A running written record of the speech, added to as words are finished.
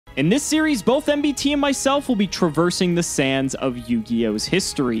In this series, both MBT and myself will be traversing the sands of Yu-Gi-Oh's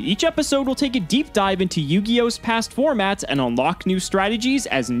history. Each episode will take a deep dive into Yu-Gi-Oh's past formats and unlock new strategies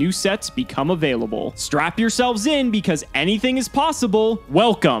as new sets become available. Strap yourselves in because anything is possible.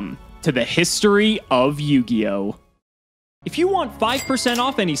 Welcome to the history of Yu-Gi-Oh! If you want 5%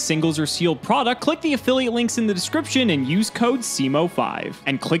 off any singles or sealed product, click the affiliate links in the description and use code CIMOOOoooo5.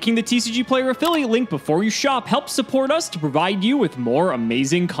 And clicking the TCG Player affiliate link before you shop helps support us to provide you with more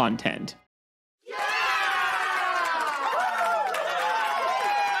amazing content.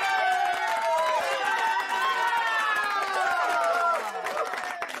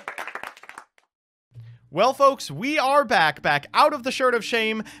 Well, folks, we are back out of the shirt of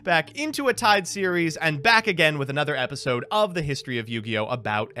shame, back into a tied series, and back again with another episode of the history of Yu-Gi-Oh!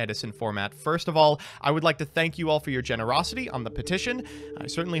 About Edison format. First of all, I would like to thank you all for your generosity on the petition. I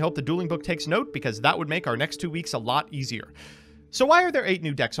certainly hope the dueling book takes note, because that would make our next 2 weeks a lot easier. So why are there 8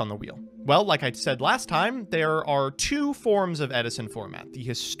 new decks on the wheel? Well, like I said last time, there are 2 forms of Edison format. The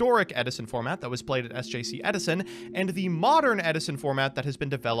historic Edison format that was played at SJC Edison, and the modern Edison format that has been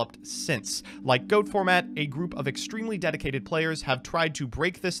developed since. Like GOAT format, a group of extremely dedicated players have tried to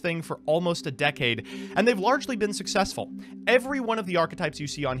break this thing for almost a decade, and they've largely been successful. Every one of the archetypes you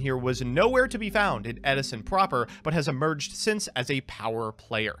see on here was nowhere to be found in Edison proper, but has emerged since as a power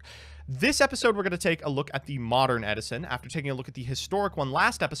player. This episode, we're going to take a look at the modern Edison after taking a look at the historic one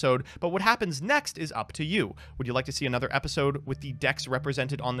last episode, but what happens next is up to you. Would you like to see another episode with the decks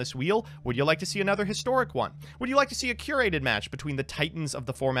represented on this wheel? Would you like to see another historic one? Would you like to see a curated match between the titans of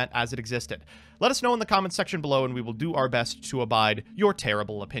the format as it existed? Let us know in the comments section below, and we will do our best to abide your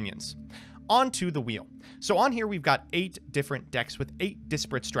terrible opinions. Onto the wheel. So on here, we've got 8 different decks with 8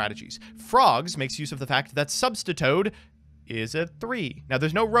 disparate strategies. Frogs makes use of the fact that Substitoad is a 3. Now,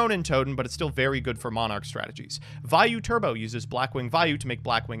 there's no Ronin Totem, but it's still very good for Monarch strategies. Vayu Turbo uses Blackwing Vayu to make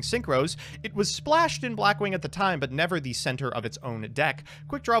Blackwing Synchros. It was splashed in Blackwing at the time, but never the center of its own deck.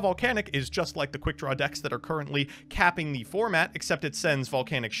 Quickdraw Volcanic is just like the Quickdraw decks that are currently capping the format, except it sends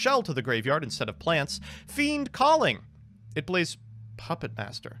Volcanic Shell to the graveyard instead of plants. Fiend Calling. It plays Puppet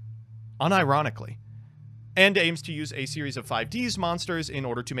Master, unironically, and aims to use a series of 5Ds monsters in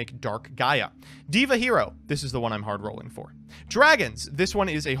order to make Dark Gaia. Diva Hero, this is the one I'm hard rolling for. Dragons, this one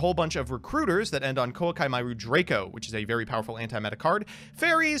is a whole bunch of recruiters that end on Koakai Mairu Draco, which is a very powerful anti-meta card.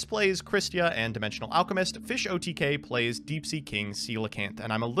 Fairies plays Christia and Dimensional Alchemist. Fish OTK plays Deep Sea King Coelacanth,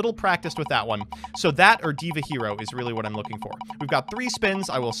 and I'm a little practiced with that one. So that or Diva Hero is really what I'm looking for. We've got 3 spins.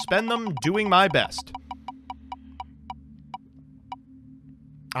 I will spend them doing my best.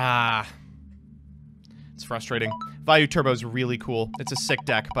 It's frustrating. Vayu Turbo is really cool. It's a sick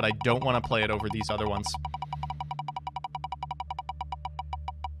deck, but I don't want to play it over these other ones.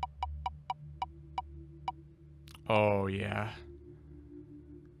 Oh, yeah.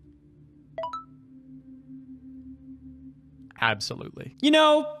 Absolutely. You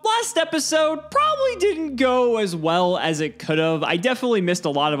know, last episode probably didn't go as well as it could have. I definitely missed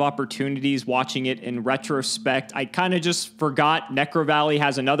a lot of opportunities watching it in retrospect. I kind of just forgot Necro Valley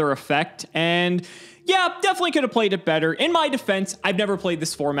has another effect, and yeah, definitely could have played it better. In my defense, I've never played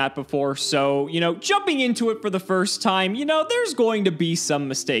this format before, so, you know, jumping into it for the first time, you know, there's going to be some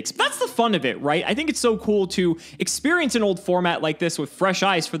mistakes. But that's the fun of it, right? I think it's so cool to experience an old format like this with fresh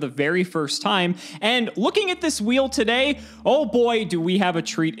eyes for the very first time. And looking at this wheel today, oh boy, do we have a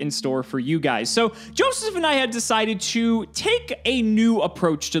treat in store for you guys. So Joseph and I had decided to take a new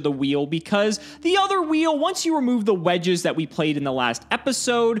approach to the wheel because the other wheel, once you remove the wedges that we played in the last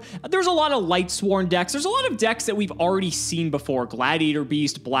episode, there's a lot of Lightsworn decks. There's a lot of decks that we've already seen before, Gladiator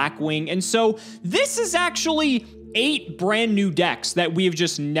Beast, Blackwing, and so this is actually 8 brand new decks that we have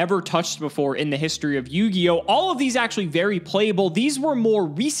just never touched before in the history of Yu-Gi-Oh! All of these actually very playable. These were more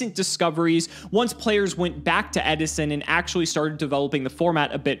recent discoveries once players went back to Edison and actually started developing the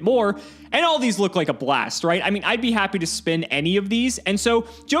format a bit more. And all these look like a blast, right? I mean, I'd be happy to spin any of these. And so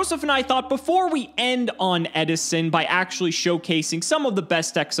Joseph and I thought before we end on Edison by actually showcasing some of the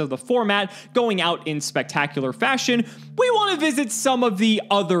best decks of the format, going out in spectacular fashion, we want to visit some of the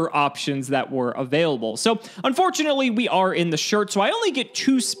other options that were available. So unfortunately, we are in the shirt, so I only get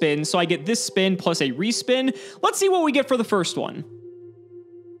 2 spins. So I get this spin plus a respin. Let's see what we get for the first one.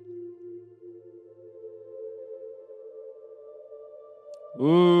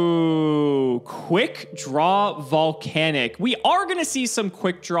 Ooh, quick draw volcanic. We are going to see some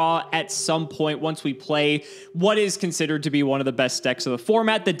quick draw at some point once we play what is considered to be one of the best decks of the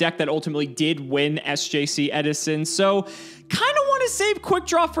format, the deck that ultimately did win SJC Edison. So kind of want to save quick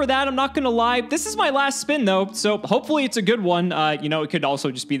draw for that, I'm not gonna lie. This is my last spin though, so hopefully it's a good one. You know, it could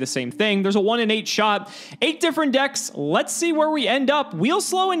also just be the same thing. There's a 1 in 8 shot, 8 different decks. Let's see where we end up. Wheel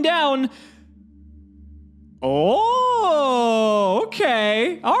slowing down. Oh,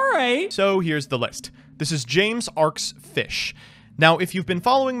 okay. All right. So here's the list. This is James Ark's Fish. Now, if you've been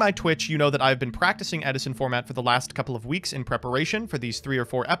following my Twitch, you know that I've been practicing Edison format for the last couple of weeks in preparation for these 3 or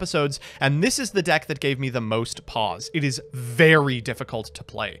 4 episodes, and this is the deck that gave me the most pause. It is very difficult to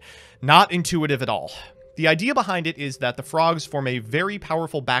play. Not intuitive at all. The idea behind it is that the frogs form a very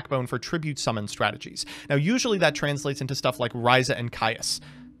powerful backbone for tribute summon strategies. Now, usually that translates into stuff like Ryza and Caius,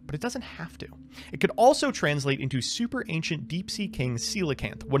 but it doesn't have to. It could also translate into super ancient Deep Sea King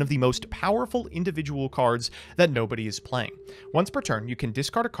Coelacanth, one of the most powerful individual cards that nobody is playing. Once per turn, you can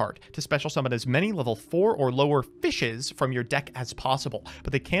discard a card to special summon as many level 4 or lower fishes from your deck as possible,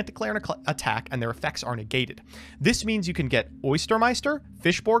 but they can't declare an attack and their effects are negated. This means you can get Oystermeister,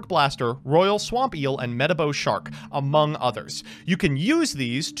 Fishborg Blaster, Royal Swamp Eel, and Medabow Shark, among others. You can use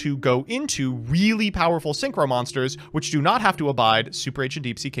these to go into really powerful synchro monsters, which do not have to abide Super Ancient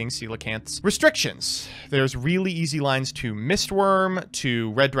Deep Sea King Coelacanth's restrictions. There's really easy lines to Mistworm,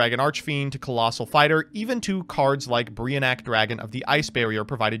 to Red Dragon Archfiend, to Colossal Fighter, even to cards like Brionac Dragon of the Ice Barrier,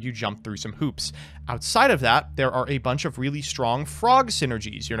 provided you jump through some hoops. Outside of that, there are a bunch of really strong frog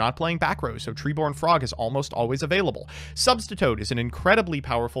synergies. You're not playing back row, so Treeborn Frog is almost always available. Substitute is an incredibly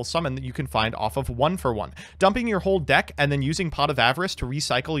powerful summon that you can find off of 1-for-1. Dumping your whole deck and then using Pot of Avarice to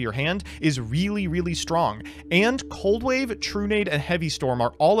recycle your hand is really, really strong. And Cold Wave, Trunade, and Heavy Storm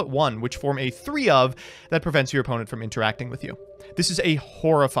are all at 1, which form a 3-of that prevents your opponent from interacting with you. This is a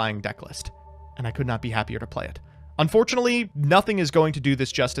horrifying deck list, and I could not be happier to play it. Unfortunately, nothing is going to do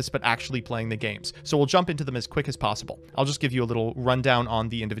this justice but actually playing the games, so we'll jump into them as quick as possible. I'll just give you a little rundown on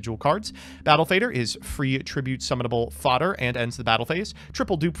the individual cards. Battle Fader is free tribute summonable fodder and ends the battle phase.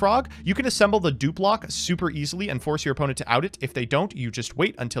 Triple Dupe Frog, you can assemble the dupe lock super easily and force your opponent to out it. If they don't, you just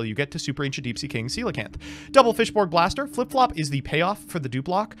wait until you get to Super Ancient Deep Sea King Coelacanth. Double Fishborg Blaster, Flip-Flop is the payoff for the dupe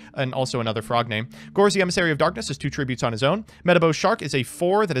lock, and also another frog name. Gorz the Emissary of Darkness is 2 tributes on his own. Medabow Shark is a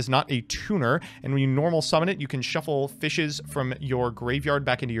 4 that is not a tuner, and when you normal summon it, you can shuffle fishes from your graveyard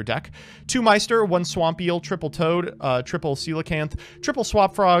back into your deck. 2 Meister, 1 Swamp Eel, triple Toad, triple Coelacanth, triple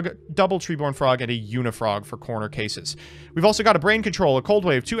Swap Frog, double Treeborn Frog, and a Unifrog for corner cases. We've also got a Brain Control, a Cold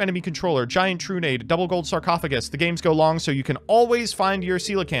Wave, 2 Enemy Controller, Giant Trunade, double Gold Sarcophagus. The games go long, so you can always find your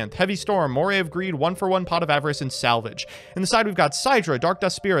Coelacanth. Heavy Storm, Moray of Greed, 1-for-1 Pot of Avarice, and Salvage. In the side, we've got Sidra, Dark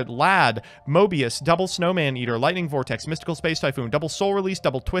Dust Spirit, Lad, Mobius, double Snowman Eater, Lightning Vortex, Mystical Space Typhoon, double Soul Release,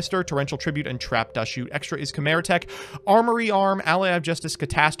 double Twister, Torrential Tribute, and Trap Dust Shoot. Extra is Chimera Tech, Armory Arm, Ally of Justice,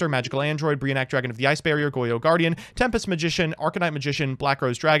 Catastor, Magical Android, Brionac Dragon of the Ice Barrier, Goyo Guardian, Tempest Magician, Arcanite Magician, Black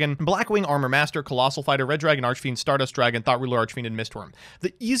Rose Dragon, Blackwing Armor Master, Colossal Fighter, Red Dragon Archfiend, Stardust Dragon, Thought Ruler Archfiend, and Mistworm.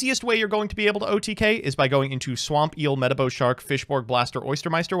 The easiest way you're going to be able to OTK is by going into Swamp Eel, Medabow Shark, Fishborg Blaster,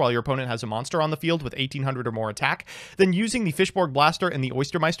 Oystermeister while your opponent has a monster on the field with 1800 or more attack, then using the Fishborg Blaster and the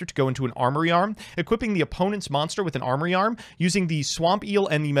Oystermeister to go into an Armory Arm, equipping the opponent's monster with an Armory Arm, using the Swamp Eel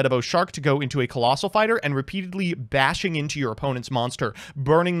and the Medabow Shark to go into a Colossal Fighter, and repeatedly bashing into your opponent's monster,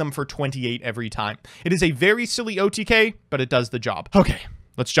 burning them for 28 every time. It is a very silly OTK, but it does the job. Okay,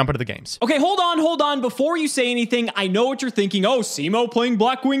 let's jump into the games. Okay, hold on. Before you say anything, I know what you're thinking. Oh, Cimo playing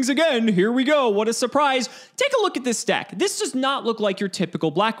Blackwings again. Here we go. What a surprise. Take a look at this deck. This does not look like your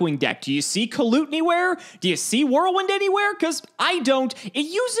typical Blackwing deck. Do you see Kalut anywhere? Do you see Whirlwind anywhere? Because I don't. It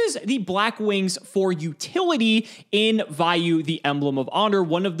uses the Blackwings for utility in Vayu, the Emblem of Honor,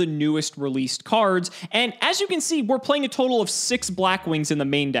 one of the newest released cards. And as you can see, we're playing a total of 6 Blackwings in the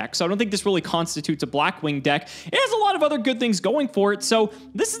main deck. So I don't think this really constitutes a Blackwing deck. It has a lot of other good things going for it. So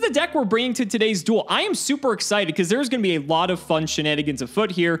this is the deck we're bringing to today's duel. I am super excited because there's going to be a lot of fun shenanigans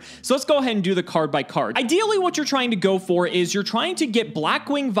afoot here. So let's go ahead and do the card by card. Ideally, what you're trying to go for is you're trying to get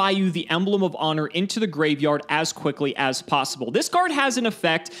Blackwing Vayu, the Emblem of Honor, into the graveyard as quickly as possible. This card has an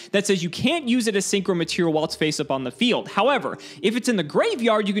effect that says you can't use it as synchro material while it's face up on the field. However, if it's in the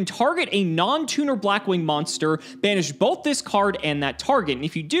graveyard, you can target a non-tuner Blackwing monster, banish both this card and that target. And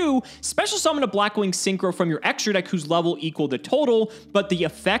if you do, special summon a Blackwing synchro from your extra deck whose level equal the total, but the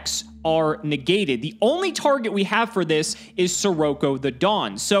effects are negated. The only target we have for this is Sirocco the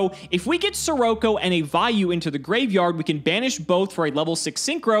Dawn. So if we get Sirocco and a Vayu into the graveyard, we can banish both for a level 6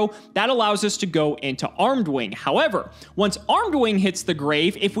 synchro. That allows us to go into Armed Wing. However, once Armed Wing hits the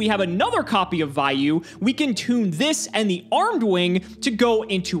grave, if we have another copy of Vayu, we can tune this and the Armed Wing to go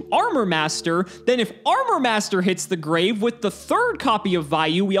into Armor Master. Then if Armor Master hits the grave with the 3rd copy of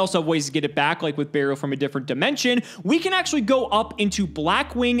Vayu, we also have ways to get it back, like with Burial from a Different Dimension. We can actually go up into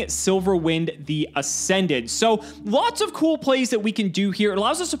Blackwing Silverwind the Ascended. So lots of cool plays that we can do here. It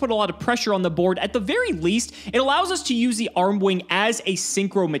allows us to put a lot of pressure on the board. At the very least, it allows us to use the arm wing as a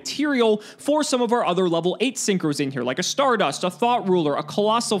synchro material for some of our other level 8 synchros in here, like a Stardust, a Thought Ruler, a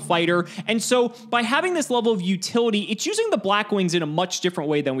Colossal Fighter. And so by having this level of utility, it's using the black wings in a much different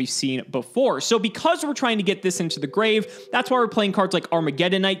way than we've seen before. So because we're trying to get this into the grave, that's why we're playing cards like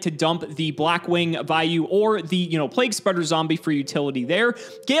Armageddonite to dump the black wing value, or the, Plague Spreader Zombie for utility there.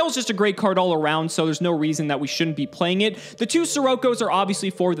 Gale's just a great card all around, so there's no reason that we shouldn't be playing it. The 2 Sirokkos are obviously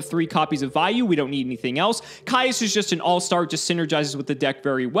for the 3 copies of value. We don't need anything else. Caius is just an all-star, just synergizes with the deck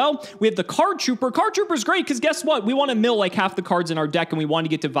very well. We have the Card Trooper. Card Trooper's great because guess what? We want to mill like half the cards in our deck, and we want to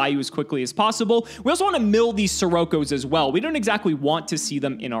get to value as quickly as possible. We also want to mill these Sirokkos as well. We don't exactly want to see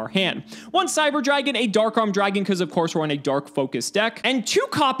them in our hand. 1 Cyber Dragon, a Dark Arm Dragon, because of course we're on a dark focus deck, and 2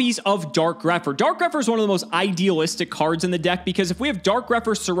 copies of Dark Grepher. Dark Grepher is one of the most idealistic cards in the deck because if we have Dark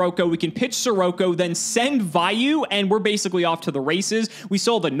Grepher Sirocco, we can pitch Sirocco, then send Vayu, and we're basically off to the races. We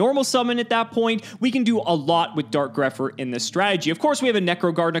still have a normal summon at that point. We can do a lot with Dark Grepher in this strategy. Of course, we have a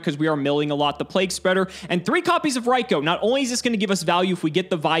Necro Gardener because we are milling a lot, the Plague Spreader, and 3 copies of Raikou. Not only is this going to give us value if we get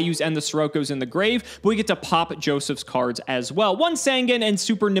the Vayus and the Sirokkos in the grave, but we get to pop Joseph's cards as well. 1 Sangan and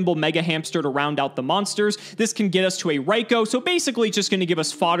Super Nimble Mega Hamster to round out the monsters. This can get us to a Raikou, so basically it's just going to give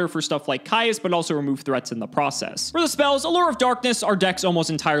us fodder for stuff like Caius, but also remove threats in the process. For the spells, Allure of Darkness, our deck's almost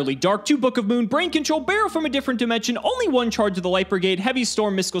entirely dark. 2 Book of Moon, Brain Control, Barrel from a Different Dimension, only 1 charge of the Light Brigade, Heavy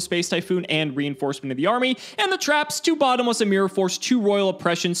Storm, Mystical Space Typhoon, and Reinforcement of the Army. And the traps, 2 Bottomless, a Mirror Force, 2 Royal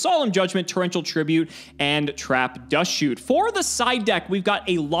Oppression, Solemn Judgment, Torrential Tribute, and Trap Dust Shoot. For the side deck, we've got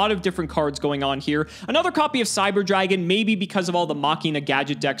a lot of different cards going on here. Another copy of Cyber Dragon, maybe because of all the Machina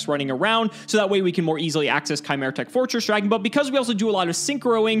gadget decks running around, so that way we can more easily access Chimera Tech Fortress Dragon, but because we also do a lot of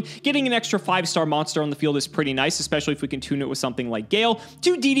synchroing, getting an extra 5-star monster on the field is pretty nice, especially if we can tune it with something like Gale.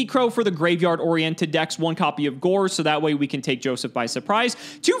 2 DD Crow for the graveyard-oriented decks, 1 copy of Gore, so that way we can take Joseph by surprise.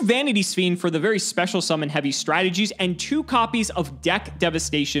 2 Vanity Sphere for the very special summon heavy strategies, and 2 copies of Deck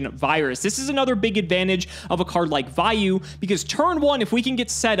Devastation Virus. This is another big advantage of a card like Vayu, because turn 1, if we can get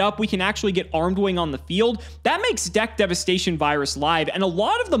set up, we can actually get Armed Wing on the field. That makes Deck Devastation Virus live, and a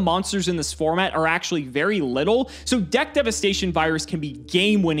lot of the monsters in this format are actually very little, so Deck Devastation Virus can be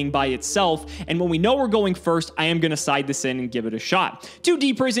game-winning by itself, and when we know we're going first, I am going to side this in and give it a shot. 2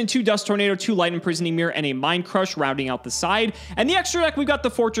 Deep Prison, 2 Dust Tornado, 2 Light Imprisoning Mirror, and a Mind Crush rounding out the side. And the extra deck, we've got the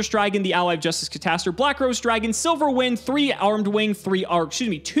Fortress Dragon, the Ally of Justice Catastor, Black Rose Dragon, Silver Wind, 3 Armed Wing,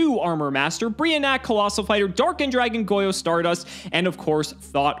 2 Armor Master, Brionac, Colossal Fighter, Darkened Dragon, Goyo Stardust, and of course,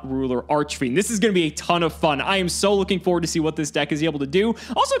 Thought Ruler Archfiend. This is going to be a ton of fun. I am so looking forward to see what this deck is able to do.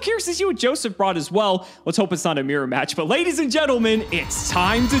 Also curious to see what Joseph brought as well. Let's hope it's not a mirror match. But ladies and gentlemen, it's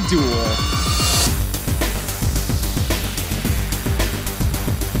time to duel.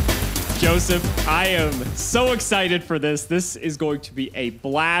 Joseph, I am so excited for this. This is going to be a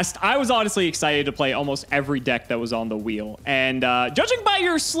blast. I was honestly excited to play almost every deck that was on the wheel. And judging by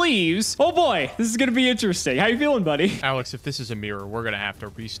your sleeves, oh boy, this is going to be interesting. How you feeling, buddy? Alex, if this is a mirror, we're going to have to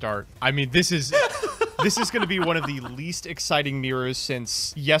restart. I mean, this is going to be one of the least exciting mirrors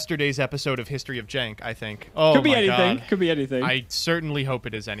since yesterday's episode of History of Jank, I think. Oh, could be my anything. God. Could be anything. I certainly hope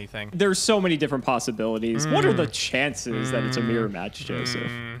it is anything. There's so many different possibilities. What are the chances that it's a mirror match,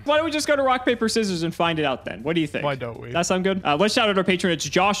 Joseph? Why don't we just go to rock, paper, scissors and find it out then? What do you think? Why don't we? That sound good? Let's shout out our patron. It's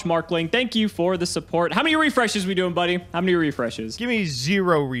Josh Markling. Thank you for the support. How many refreshes we doing, buddy? How many refreshes? Give me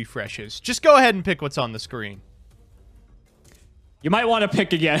 0 refreshes. Just go ahead and pick what's on the screen. You might want to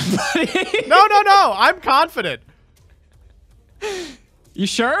pick again, buddy. No. I'm confident. You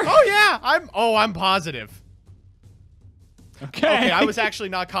sure? Oh, yeah. I'm positive. Okay. I was actually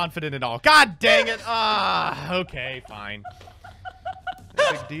not confident at all. God dang it. Okay, fine.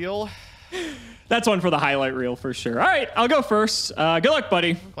 No big deal. That's one for the highlight reel for sure. All right, I'll go first. Good luck,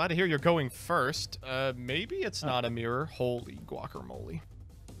 buddy. Glad to hear you're going first. Maybe it's not a mirror. Holy guacamole.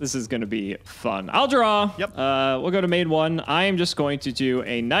 This is going to be fun. I'll draw. Yep. We'll go to main 1. I am just going to do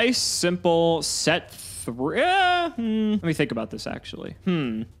a nice, simple set 3. Let me think about this, actually. Let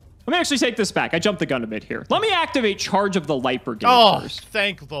me actually take this back. I jumped the gun a bit here. Let me activate Charge of the Light Brigade first.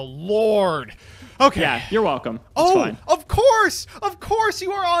 Thank the Lord. Okay. Yeah, you're welcome. It's fine. Of course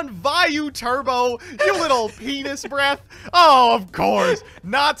you are on Vayu Turbo, you little penis breath. Oh, of course.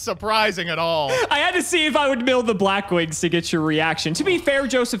 Not surprising at all. I had to see if I would mill the Blackwings to get your reaction. To be fair,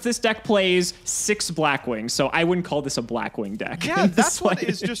 Joseph, this deck plays 6 Blackwings, so I wouldn't call this a Blackwing deck. Yeah, that's what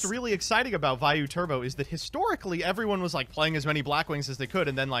is just really exciting about Vayu Turbo is that historically everyone was like playing as many Blackwings as they could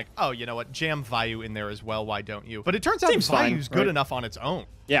and then like, oh, you know what, jam Vayu in there as well, why don't you? But it turns out Vayu's good enough on its own.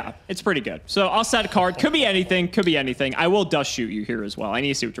 Yeah, it's pretty good. So I'll toss that card. Could be anything. Could be anything. I will dust shoot you here as well. I need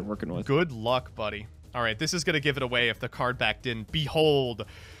to see what you're working with. Good luck, buddy. All right, this is going to give it away if the card back didn't. Behold,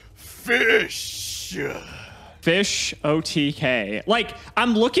 fish. Fish OTK. Like,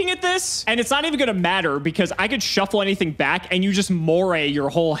 I'm looking at this, and it's not even gonna matter because I could shuffle anything back, and you just moray your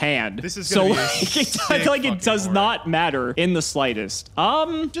whole hand. This is gonna be it does not matter in the slightest.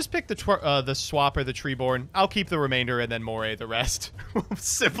 Just pick the swap or the treeborn. I'll keep the remainder and then moray the rest.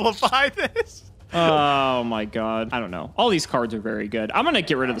 Simplify this. Oh my god. I don't know. All these cards are very good. I'm gonna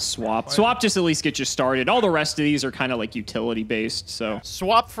get rid of the swap. Swap just at least gets you started. All the rest of these are kind of like utility based, so.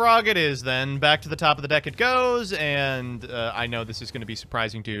 Swap frog it is then. Back to the top of the deck it goes, and I know this is gonna be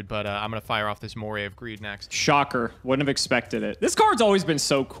surprising, dude, but I'm gonna fire off this Moray of Greed next. Shocker. Wouldn't have expected it. This card's always been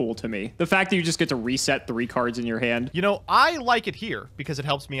so cool to me. The fact that you just get to reset 3 cards in your hand. You know, I like it here because it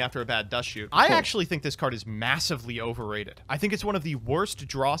helps me after a bad dust shoot. I actually think this card is massively overrated. I think it's one of the worst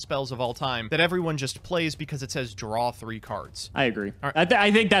draw spells of all time that everyone just plays because it says draw 3 cards. I agree.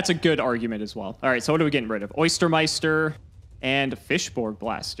 I think that's a good argument as well. All right, so what are we getting rid of? Oystermeister and Fishborg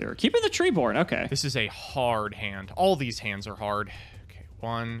Blaster. Keeping the Treeborn. Okay. This is a hard hand. All these hands are hard. Okay,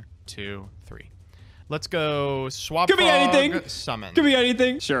 1, 2, 3. Let's go swap Could be frog, anything. Summon. Could be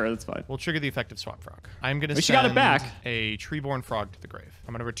anything. Sure, that's fine. We'll trigger the effect of swap frog. I'm going to We got it send back. a treeborn frog to the grave.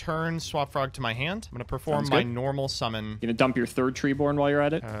 I'm going to return swap frog to my hand. I'm going to perform Sounds my good. normal summon. You gonna dump your 3rd Treeborn while you're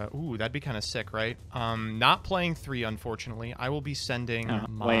at it? Ooh, that'd be kind of sick, right? Not playing 3, unfortunately. I will be sending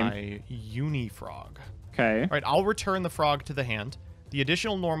my Unifrog. Okay. All right, I'll return the frog to the hand. The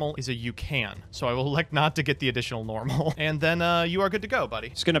additional normal is a you can, so I will elect not to get the additional normal. And then you are good to go, buddy.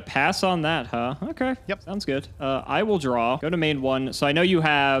 Just gonna pass on that, huh? Okay. Yep. Sounds good. I will draw. Go to main 1. So I know you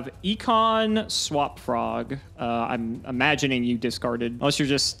have Econ Swap Frog. I'm imagining you discarded, unless you're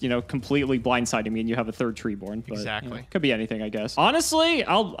just, you know, completely blindsiding me and you have a 3rd Treeborn. But, Exactly. You know, could be anything, I guess. Honestly,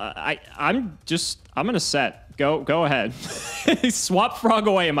 I'm gonna set. Go ahead. Swap Frog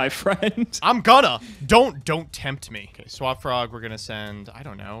away, my friend. I'm gonna. Don't tempt me. Okay, swap frog, we're gonna send, I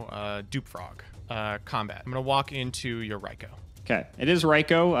don't know, dupe frog. Combat. I'm gonna walk into your Raikou. Okay, it is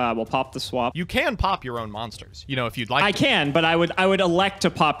Raikou. We'll pop the swap. You can pop your own monsters, you know, if you'd like I to. can, but I would elect to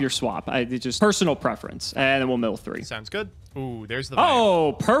pop your swap. It's just personal preference, and then we'll mill 3. Sounds good. Ooh, there's the value.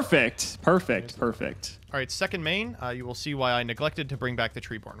 Oh, perfect. Perfect. Perfect. All right, second main, you will see why I neglected to bring back the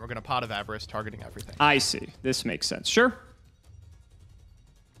Treeborn. We're going to Pot of Avarice, targeting everything. I see. This makes sense. Sure.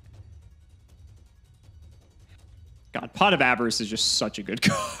 God, Pot of Avarice is just such a good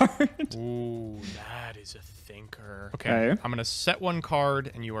card. Ooh, that is a thinker. Okay, I'm going to set 1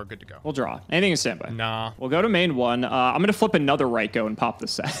 card, and you are good to go. We'll draw. Anything in standby. Nah. We'll go to main 1. I'm going to flip another Raikou and pop the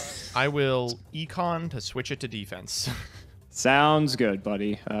set. I will Econ to switch it to defense. Sounds good,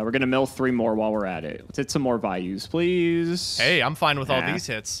 buddy. We're going to mill 3 more while we're at it. Let's hit some more values, please. Hey, I'm fine with all these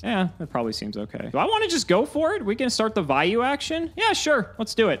hits. Yeah, that probably seems okay. Do I want to just go for it? We can start the value action? Yeah, sure.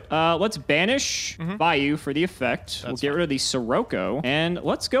 Let's do it. Let's banish value for the effect. We'll get rid of the Sirocco. And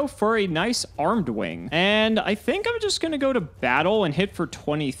let's go for a nice Armed Wing. And I think I'm just going to go to battle and hit for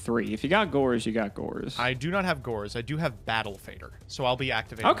 23. If you got Gores, you got Gores. I do not have Gores. I do have Battle Fader. So I'll be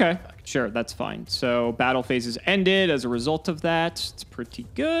activating Okay, the effect. sure. That's fine. So battle phase is ended as a result of that. It's pretty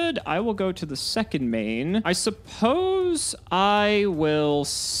good. I will go to the second main. I suppose I will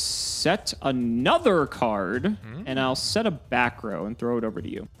set another card, and I'll set a back row and throw it over to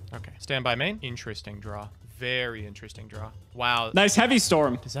you. Okay, stand by main. Interesting draw. Very interesting draw. Wow. Nice heavy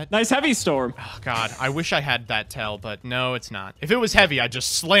storm. Does that... Nice heavy storm. Oh, God. I wish I had that tell, but no, it's not. If it was heavy, I'd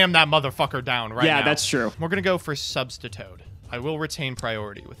just slam that motherfucker down right now. Yeah, that's true. We're going to go for Substitute. I will retain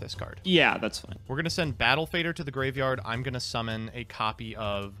priority with this card. Yeah, that's fine. We're going to send Battle Fader to the graveyard. I'm going to summon a copy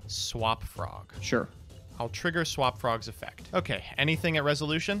of Swap Frog. Sure. I'll trigger Swap Frog's effect. Okay, anything at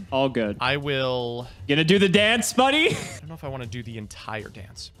resolution? All good. I will... Gonna do the dance, buddy? I don't know if I want to do the entire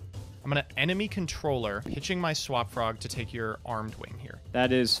dance. I'm going to enemy controller, pitching my Swap Frog to take your Armed Wing here.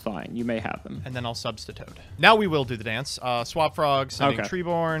 That is fine. You may have them. And then I'll Substitute. Now we will do the dance. Swap Frog, sending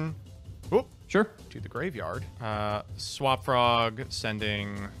Treeborn. Oop. Sure. To the graveyard. Swap Frog,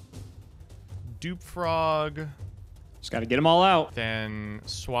 sending Dupe Frog. Just gotta get them all out. Then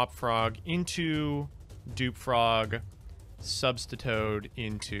Swap Frog into Dupe Frog. Substitute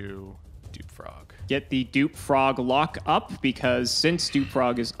into Dupe Frog. Get the Dupe Frog lock up, because since Dupe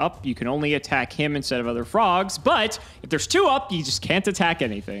Frog is up, you can only attack him instead of other frogs. But if there's 2 up, you just can't attack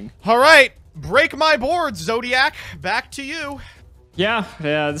anything. All right. Break my board, Zodiac. Back to you. Yeah,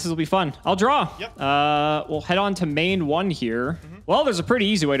 this will be fun. I'll draw. Yep. We'll head on to main 1 here. Well, there's a pretty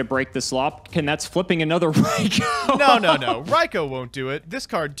easy way to break this lock, and that's flipping another Raikou. No. Raikou won't do it. This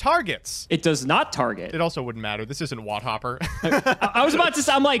card targets. It does not target. It also wouldn't matter. This isn't Watthopper. I was about to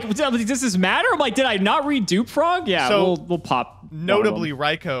say, I'm like, does this matter? I'm like, did I not read Dupe Frog? Yeah, So, we'll pop. Notably,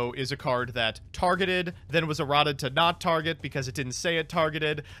 Raikou is a card that targeted, then was eroded to not target because it didn't say it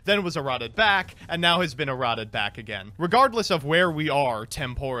targeted, then was eroded back, and now has been eroded back again. Regardless of where we are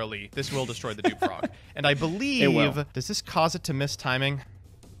temporally, this will destroy the Dupe Frog. And I believe, does this cause it to miss timing?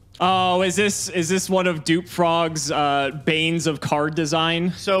 Oh, is this one of Dupe Frog's banes of card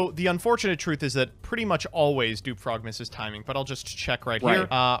design? So the unfortunate truth is that pretty much always Dupe Frog misses timing, but I'll just check right here.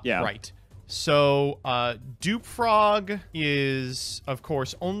 Yeah. Right. So, Dupe Frog is, of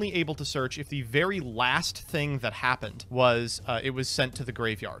course, only able to search if the very last thing that happened was it was sent to the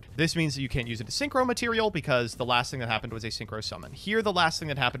graveyard. This means that you can't use it as synchro material because the last thing that happened was a synchro summon. Here, the last thing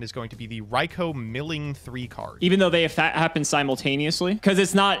that happened is going to be the Raikou Milling 3 card. Even though they happen simultaneously? Because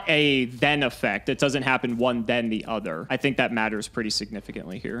it's not a then effect. It doesn't happen one, then the other. I think that matters pretty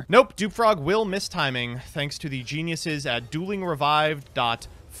significantly here. Nope, Dupe Frog will miss timing thanks to the geniuses at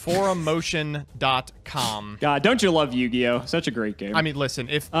duelingrevived.forumotion.com. God, don't you love Yu-Gi-Oh? Such a great game. I mean, listen,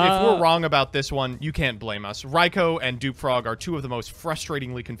 if we're wrong about this one, you can't blame us. Raikou and Dupe Frog are two of the most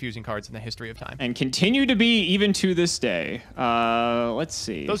frustratingly confusing cards in the history of time. And continue to be even to this day. Let's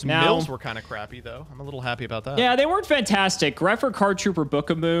see. Those mills were kind of crappy, though. I'm a little happy about that. Yeah, they weren't fantastic. Grepher, Card Trooper, Book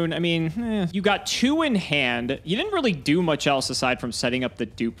of Moon. I mean, you got 2 in hand. You didn't really do much else aside from setting up the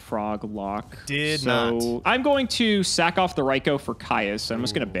Dupe Frog lock. Not. I'm going to sack off the Raikou for Caius. I'm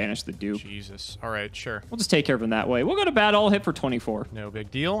just going to banish the Dupe. Jesus. All right, sure. We'll just take care of him that way. We'll go to battle. I'll hit for 24. No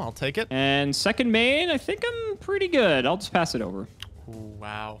big deal. I'll take it. And second main, I think I'm pretty good. I'll just pass it over. Ooh,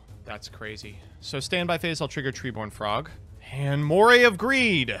 wow. That's crazy. So standby phase, I'll trigger Treeborn Frog. And Moray of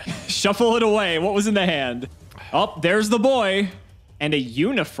Greed. Shuffle it away. What was in the hand? Oh, there's the boy. And a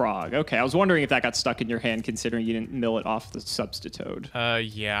Unifrog. Okay, I was wondering if that got stuck in your hand, considering you didn't mill it off the Substitoad.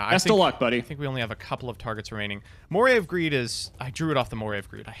 Yeah. Best of luck, buddy. I think we only have a couple of targets remaining. Moray of Greed is... I drew it off the Moray of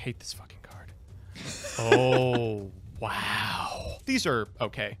Greed. I hate this fucking card. Oh, wow. These are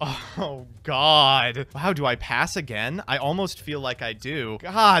okay. Oh, God. Wow, do I pass again? I almost feel like I do.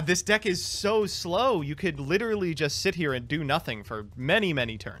 God, this deck is so slow. You could literally just sit here and do nothing for many,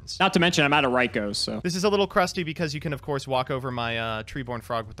 many turns. Not to mention, I'm out of Raikous, so... This is a little crusty because you can, of course, walk over my Treeborn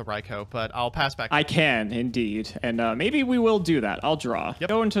Frog with the Raikou, but I'll pass back. I can, indeed. And maybe we will do that. I'll draw. Yep.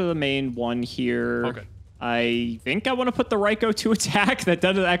 Go into the main one here. Oh, good. I think I want to put the Raikou to attack. That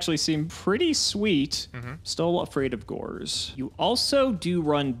does actually seem pretty sweet. Still afraid of Gores. You also do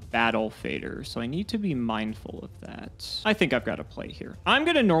run Battle Fader, so I need to be mindful of that. I think I've got a play here. I'm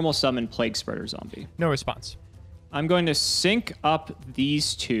going to normal summon Plague Spreader Zombie. No response. I'm going to sync up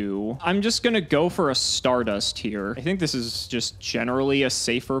these two. I'm just going to go for a Stardust here. I think this is just generally a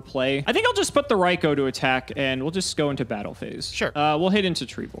safer play. I think I'll just put the Raikou to attack, and we'll just go into battle phase. Sure. We'll hit into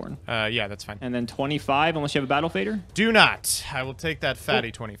Treeborn. Yeah, that's fine. And then 25, unless you have a Battle Fader? Do not. I will take that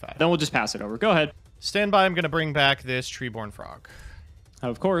fatty 25. Then we'll just pass it over. Go ahead. Stand by. I'm going to bring back this Treeborn Frog.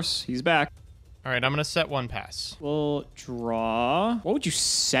 Of course, he's back. All right, I'm going to set one pass. We'll draw. What would you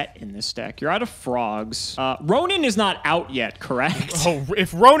set in this deck? You're out of frogs. Ronin is not out yet, correct? Oh,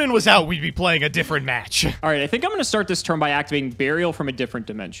 if Ronin was out, we'd be playing a different match. All right, I think I'm going to start this turn by activating Burial from a different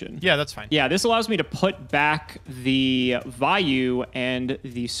dimension. Yeah, that's fine. Yeah, this allows me to put back the Vayu and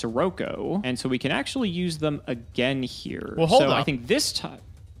the Sirocco, and so we can actually use them again here. Well, hold on. up. I think this time...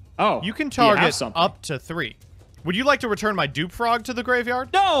 Oh, you can target something. up to 3. Would you like to return my Dupe Frog to the graveyard?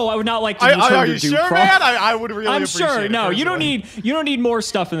 No, I would not like to return are your you Dupe sure, Frog. man? I would really I'm appreciate sure. it. No, personally. you don't need more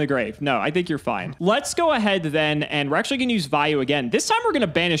stuff in the grave. No, I think you're fine. Let's go ahead then, and we're actually going to use Vayu again. This time we're going to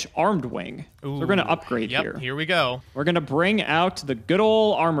banish Armed Wing. Ooh, So we're going to upgrade here. Here we go. We're going to bring out the good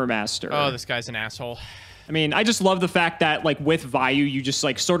old Armor Master. Oh, this guy's an asshole. I mean, I just love the fact that, like, with Vayu, you just,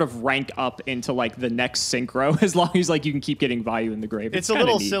 like, sort of rank up into, like, the next synchro as long as, like, you can keep getting Vayu in the grave. It's a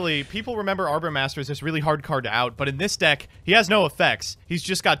little silly. People remember Arbor Master as this really hard card to out, but in this deck, he has no effects. He's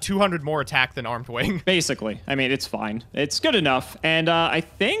just got 200 more attack than Armed Wing. Basically. I mean, it's fine. It's good enough. And I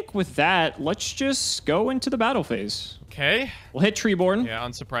think with that, let's just go into the battle phase. Okay. We'll hit Treeborn. Yeah,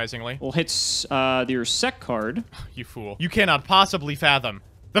 unsurprisingly. We'll hit your Sec card. You fool. You cannot possibly fathom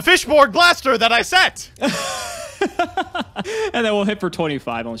the Fishboard Blaster that I set! And then we'll hit for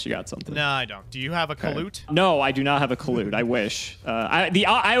 25 unless you got something. No, I don't. Do you have a Kaloot? No, I do not have a Kaloot. I wish.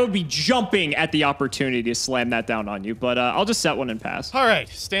 I would be jumping at the opportunity to slam that down on you, but I'll just set one and pass. All right.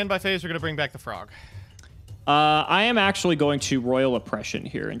 Standby phase. We're going to bring back the Frog. I am actually going to Royal Oppression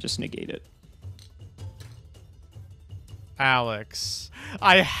here and just negate it. Alex,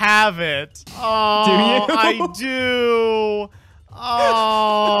 I have it. Oh, do you? I do.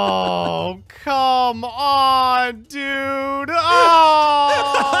 Oh, come on, dude. Oh,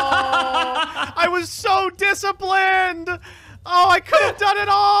 I was so disciplined. Oh, I could have done it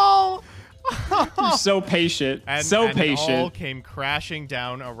all. You're so patient. And patient. It all came crashing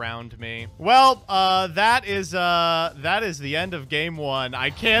down around me. Well, that is the end of game 1. I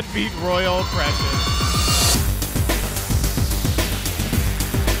can't beat royal oppression.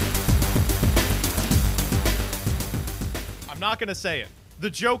 I'm not gonna say it.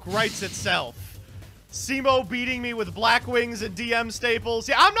 The joke writes itself. Cimo beating me with black wings and DM staples.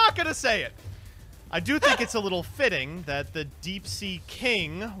 Yeah, I'm not gonna say it. I do think it's a little fitting that the Deep Sea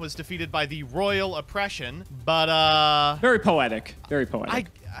King was defeated by the royal oppression, but very poetic. Very poetic.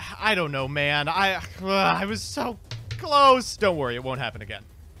 I don't know, man. I was so close. Don't worry, it won't happen again.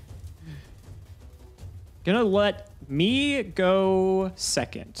 Gonna let me go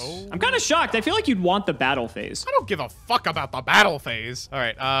second. Oh. I'm kind of shocked. I feel like you'd want the battle phase. I don't give a fuck about the battle phase. All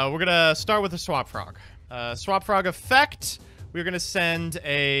right, we're gonna start with the Swap Frog. Swap Frog effect. We're going to send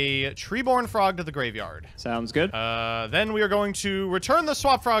a Treeborn Frog to the graveyard. Sounds good. Then we are going to return the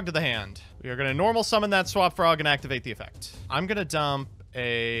Swap Frog to the hand. We are going to normal summon that Swap Frog and activate the effect. I'm going to dump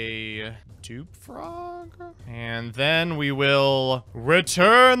a Dupe Frog. And then we will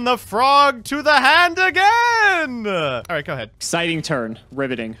return the frog to the hand again. All right, go ahead. Exciting turn.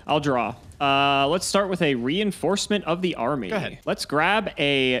 Riveting. I'll draw. Let's start with a reinforcement of the army. Go ahead. Let's grab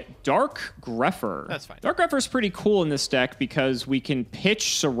a Dark Greffer. That's fine. Dark Greffer is pretty cool in this deck because we can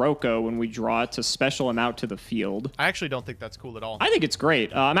pitch Sirocco when we draw it to special him out to the field. I actually don't think that's cool at all. I think it's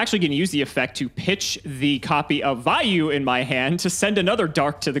great. I'm actually going to use the effect to pitch the copy of Vayu in my hand to send another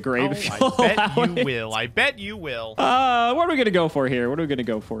Dark to the grave. Oh, I bet you will. I bet you will. What are we going to go for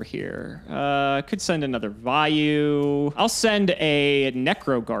here? Could send another Vayu. I'll send a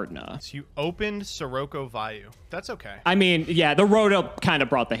Necro Gardener. So you opened Sirocco Vayu. That's okay. I mean, yeah, the Rhoda kind of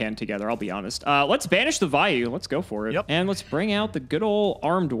brought the hand together, I'll be honest. Let's banish the Vayu. Let's go for it. Yep. And let's bring out the good old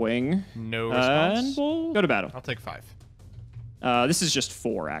Armed Wing. No response. And we'll go to battle. I'll take 5. This is just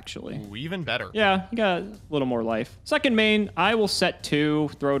 4, actually. Ooh, even better. Yeah, you got a little more life. Second main, I will set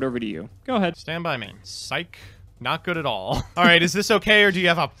 2, throw it over to you. Go ahead. Stand by me. Psych. Not good at all. All right, is this okay, or do you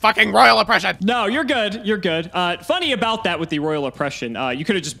have a fucking royal oppression? No, you're good. You're good. Funny about that with the royal oppression, you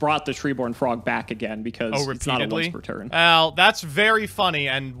could have just brought the Treeborn Frog back again because it's not a once per turn. Well, that's very funny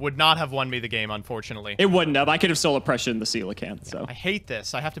and would not have won me the game, unfortunately. It wouldn't have. I could have still oppression the coelacanth, so. I hate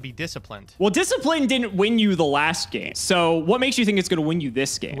this. I have to be disciplined. Well, discipline didn't win you the last game. So what makes you think it's going to win you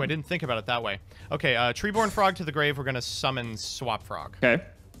this game? Ooh, I didn't think about it that way. Okay, Treeborn Frog to the grave. We're going to summon Swap Frog. Okay.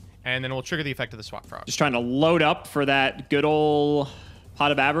 And then we'll trigger the effect of the Swap Frog. Just trying to load up for that good old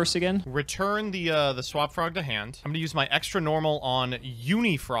Pot of Avarice again. Return the Swap Frog to hand. I'm going to use my extra normal on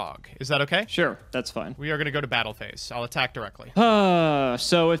Unifrog. Is that okay? Sure, that's fine. We are going to go to battle phase. I'll attack directly.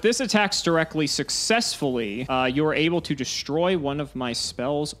 So if this attacks directly successfully, you are able to destroy one of my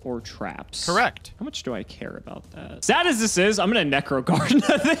spells or traps. Correct. How much do I care about that? Sad as this is, I'm going to Necro Garden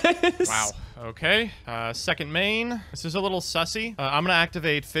this. Wow. Okay. Second main. This is a little sussy. I'm going to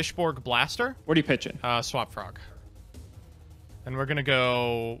activate Fishborg Blaster. What are you pitching? Swap Frog. And we're going to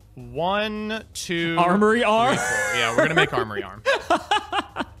go 1, 2... Armory Arm? 3, 4. Yeah, we're going to make Armory Arm.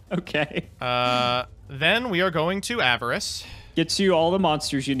 Okay. Then we are going to Avarice. Gets you all the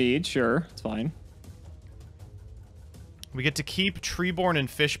monsters you need. Sure, it's fine. We get to keep Treeborn and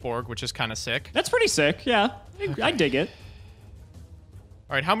Fishborg, which is kind of sick. That's pretty sick, yeah. Okay. I dig it.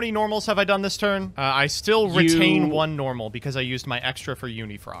 All right, how many normals have I done this turn? I still retain 1 normal because I used my extra for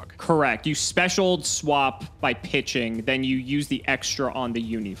Unifrog. Correct. You specialed swap by pitching, then you use the extra on the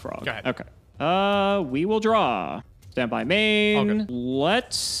Unifrog. Go ahead. Okay. We will draw. Stand by main. Okay.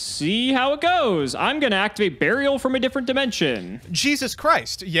 Let's see how it goes. I'm going to activate Burial from a different dimension. Jesus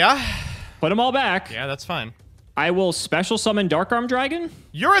Christ. Yeah? Put them all back. Yeah, that's fine. I will special summon Dark Arm Dragon.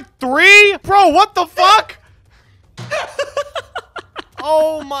 You're at 3? Bro, what the fuck?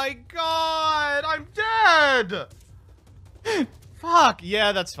 Oh my god, I'm dead! Fuck,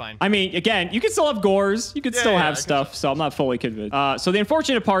 yeah, that's fine. I mean, again, you can still have gores. You can still have stuff, so I'm not fully convinced. So the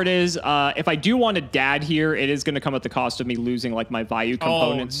unfortunate part is, if I do want to dad here, it is going to come at the cost of me losing, like, my Vayu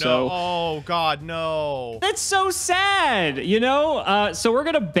component. Oh, no. Oh, God, no. That's so sad, you know? So we're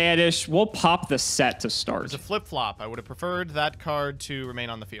going to banish. We'll pop the set to start. It's a flip-flop. I would have preferred that card to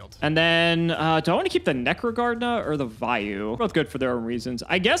remain on the field. And then, do I want to keep the Necro Gardener or the Vayu? Both good for their own reasons.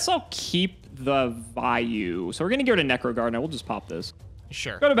 I guess I'll keep the Vayu. So we're going to get rid of Necro Gardener. We'll just pop this.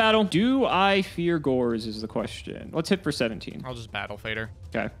 Sure. Go to battle. Do I fear gores is the question. Let's hit for 17. I'll just battle fader.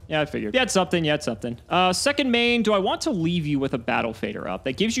 Okay. Yeah, I figured. You had something. You had something. Second main, do I want to leave you with a battle fader up?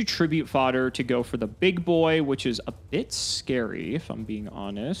 That gives you tribute fodder to go for the big boy, which is a bit scary, if I'm being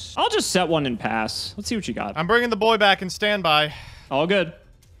honest. I'll just set one and pass. Let's see what you got. I'm bringing the boy back in standby. All good.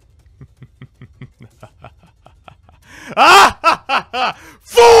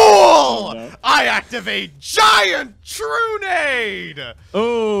 Fool! Oh, no. I activate giant trunade!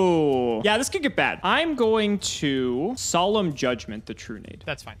 Oh. Yeah, this could get bad. I'm going to solemn judgment the trunade.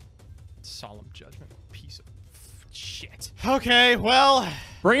 That's fine. Solemn judgment. Piece of shit. Okay, well,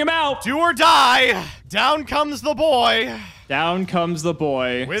 Bring him out. do or die. Down comes the boy. Down comes the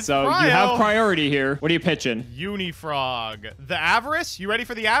boy. With so Cryo. you have priority here. What are you pitching? Unifrog. The Avarice? You ready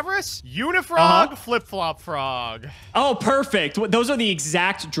for the Avarice? Unifrog, Flip-flop frog. Oh, perfect. Those are the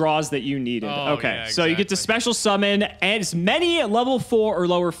exact draws that you needed. Oh, okay, yeah, so you get to exactly. special summon as many level 4 or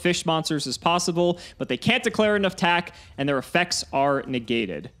lower fish monsters as possible, but they can't declare enough attack, and their effects are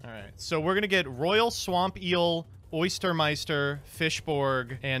negated. All right, so we're going to get Royal Swamp Eel, Oystermeister,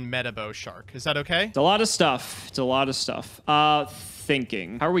 Fishborg, and Metabo Shark. Is that okay? It's a lot of stuff. It's a lot of stuff.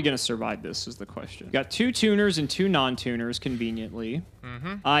 Thinking. How are we going to survive this is the question. Got 2 tuners and 2 non-tuners, conveniently.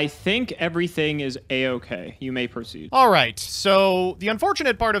 I think everything is A-okay. You may proceed. All right, so the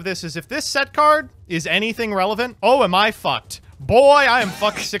unfortunate part of this is if this set card is anything relevant, oh, am I fucked. Boy, I am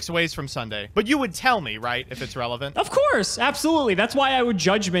fucked 6 ways from Sunday. But you would tell me, right, if it's relevant? Of course, absolutely. That's why I would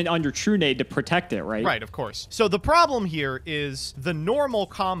judgment on your Trunade to protect it, right? Right, of course. So the problem here is the normal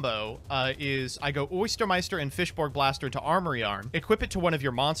combo is I go Oystermeister and Fishborg Blaster to Armory Arm, equip it to one of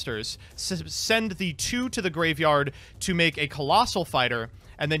your monsters, send the 2 to the graveyard to make a Colossal Fighter,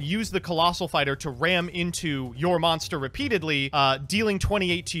 and then use the Colossal Fighter to ram into your monster repeatedly, dealing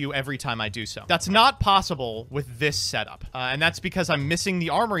 28 to you every time I do so. That's not possible with this setup, and that's because I'm missing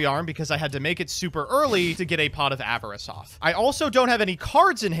the Armory Arm because I had to make it super early to get a Pot of Avarice off. I also don't have any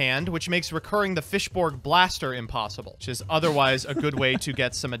cards in hand, which makes recurring the Fishborg Blaster impossible, which is otherwise a good way to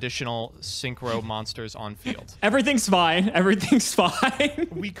get some additional Synchro monsters on field. Everything's fine. Everything's fine.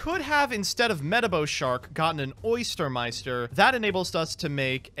 We could have, instead of Metabo Shark, gotten an Oystermeister. That enables us to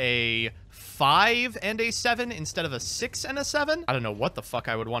make a 5 and a 7 instead of a 6 and a 7. I don't know what the fuck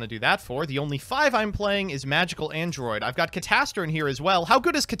I would want to do that for. The only 5 I'm playing is Magical Android. I've got Catastor in here as well. How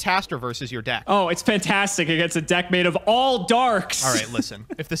good is Catastor versus your deck? Oh, it's fantastic against a deck made of all darks. All right, listen.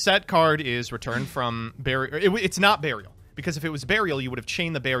 If the set card is Return from Burial, it's not Burial. Because if it was Burial, you would have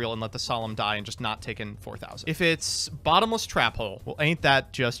chained the Burial and let the Solemn die and just not taken 4,000. If it's Bottomless Trap Hole, well, ain't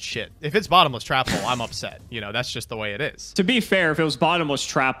that just shit? If it's Bottomless Trap Hole, I'm upset. You know, that's just the way it is. To be fair, if it was Bottomless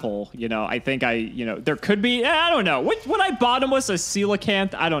Trap Hole, you know, I think there could be, I don't know. Would I Bottomless a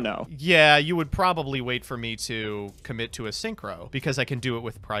Coelacanth? I don't know. Yeah, you would probably wait for me to commit to a Synchro because I can do it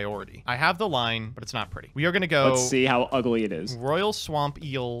with priority. I have the line, but it's not pretty. We are going to go... Let's see how ugly it is. Royal Swamp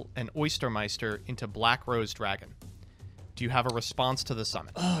Eel and Oystermeister into Black Rose Dragon. Do you have a response to the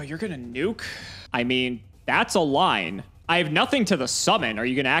summon? Oh, you're going to nuke? I mean, that's a line. I have nothing to the summon. Are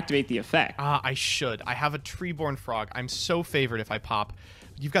you going to activate the effect? I should. I have a Treeborn Frog. I'm so favored if I pop.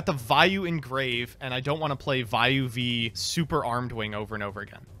 You've got the Vayu Engrave, and I don't want to play Vayu V Super Armed Wing over and over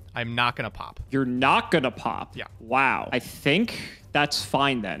again. I'm not going to pop. You're not going to pop? Yeah. Wow. I think that's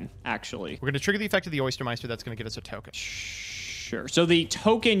fine then, actually. We're going to trigger the effect of the Oystermeister. That's going to get us a token. Sure. So the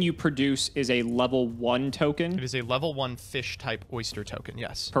token you produce is a level 1 token? It is a level 1 fish type oyster token,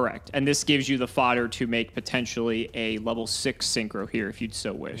 yes. Correct. And this gives you the fodder to make potentially a level 6 synchro here if you'd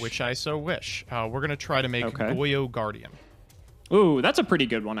so wish. Which I so wish. We're going to try to make Goyo Guardian. Ooh, that's a pretty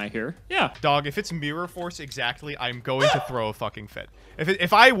good one, I hear. Yeah. Dog, if it's Mirror Force exactly, I'm going to throw a fucking fit.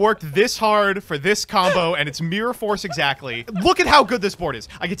 If I worked this hard for this combo and it's Mirror Force exactly, look at how good this board is.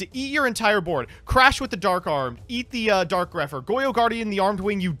 I get to eat your entire board, crash with the Dark Arm, eat the Dark Grepher, Goyo Guardian, the Armed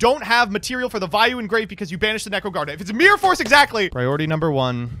Wing. You don't have material for the Vayu Engrave because you banished the Necro Guardian. If it's Mirror Force exactly, priority number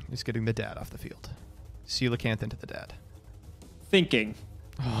 1 is getting the dad off the field. Coelacanth into the dad. Thinking.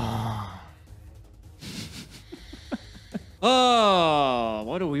 Oh,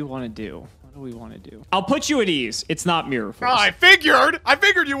 what do we want to do? What do we want to do? I'll put you at ease. It's not Mirror Force. Oh, I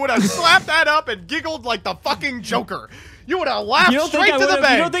figured you would have slapped that up and giggled like the fucking Joker. You would have laughed straight to the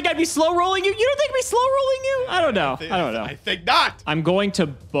bank. You don't think I'd be slow rolling you? You don't think I'd be slow rolling you? I don't know. I don't know. I think not. I'm going to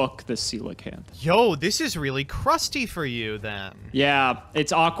book the Coelacanth. Yo, this is really crusty for you then. Yeah,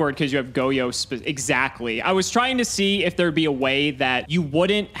 it's awkward because you have Goyo. Exactly. I was trying to see if there'd be a way that you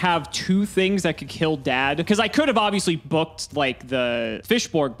wouldn't have 2 things that could kill Dad. Because I could have obviously booked like the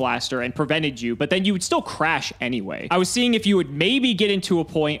Fishborg Blaster and prevented you, but then you would still crash anyway. I was seeing if you would maybe get into a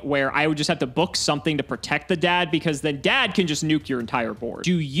point where I would just have to book something to protect the Dad, because then Dad dad can just nuke your entire board.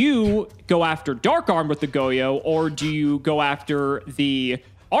 Do you go after Dark Arm with the Goyo, or do you go after the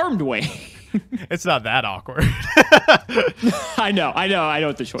armed way? It's not that awkward. I know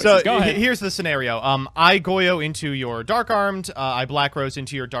what the choice So is. Go ahead. here's the scenario. I Goyo into your Dark Armed. I Black Rose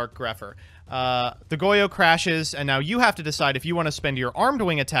into your Dark Greffer. The Goyo crashes, and now you have to decide if you want to spend your Armed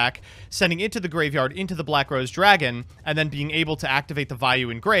Wing attack, sending it to the graveyard into the Black Rose Dragon, and then being able to activate the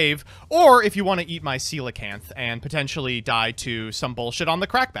Vayu Engrave, or if you want to eat my Coelacanth and potentially die to some bullshit on the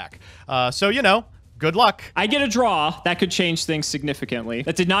Crackback. So, you know, good luck. I get a draw. That could change things significantly.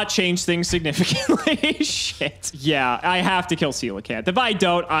 That did not change things significantly. Shit. Yeah, I have to kill Coelacanth. If I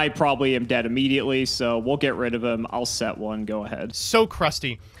don't, I probably am dead immediately, so we'll get rid of him. I'll set one. Go ahead. So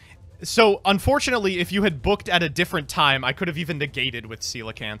crusty. So, unfortunately, if you had booked at a different time, I could have even negated with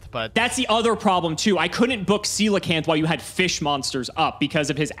Coelacanth, but... That's the other problem, too. I couldn't book Coelacanth while you had fish monsters up because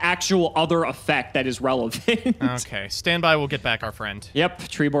of his actual other effect that is relevant. Okay, stand by, we'll get back our friend. Yep,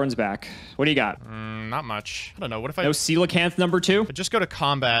 Treeborn's back. What do you got? Not much. I don't know, what if I... No Coelacanth number 2? Just go to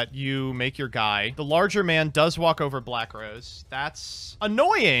combat, you make your guy. The larger man does walk over Black Rose. That's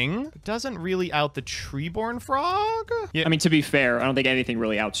annoying. It doesn't really out the Treeborn Frog? Yeah. I mean, to be fair, I don't think anything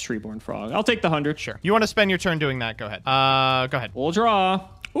really outs Treeborn Frog. I'll take the 100. Sure. You want to spend your turn doing that? Go ahead. Go ahead. We'll draw.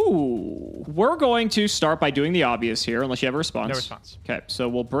 Ooh. We're going to start by doing the obvious here, unless you have a response. No response. Okay, so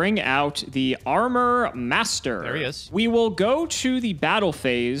we'll bring out the Armor Master. There he is. We will go to the battle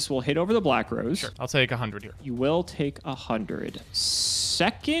phase. We'll hit over the Black Rose. Sure. I'll take 100 here. You will take 100.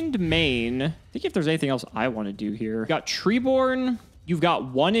 Second main. I think if there's anything else I want to do here. Got Treeborn. You've got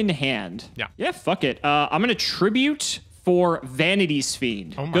 1 in hand. Yeah. Yeah, fuck it. I'm going to tribute for Vanity's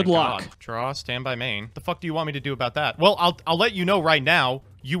Fiend. Oh my Good luck. God. Draw, stand by main. The fuck do you want me to do about that? Well, I'll let you know right now.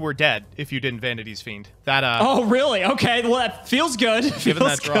 You were dead if you didn't Vanity's Fiend. That, Oh, really? Okay, well, that feels good. Given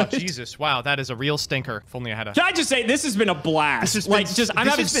that draw, good. Jesus, wow, that is a real stinker. If only I had a... Can I just say, this has been a blast. This has like, been, just, I'm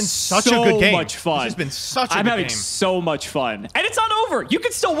this having has been so such a good game. much fun. This has been such a I'm good having game. so much fun. And it's not over. You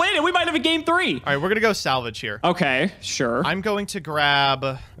can still win, and we might have a game 3. All right, we're going to go salvage here. Okay, sure. I'm going to grab...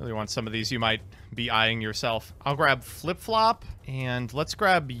 I really want some of these. You might be eyeing yourself. I'll grab Flip Flop, and let's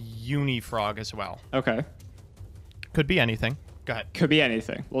grab Unifrog as well. Okay. Could be anything. Go ahead. Could be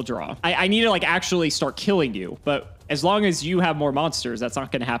anything. We'll draw. I need to, like, actually start killing you, but as long as you have more monsters, that's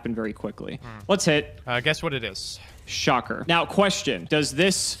not going to happen very quickly. Let's hit. Guess what it is? Shocker. Now, question. Does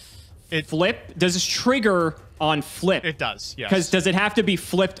this flip? Does this trigger on flip? It does, yes. Because does it have to be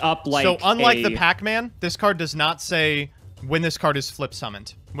flipped up like So, unlike the Pac-Man, this card does not say when this card is flip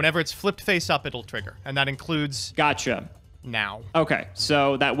summoned. Whenever it's flipped face up, it'll trigger. And that includes... Gotcha. Now. Okay,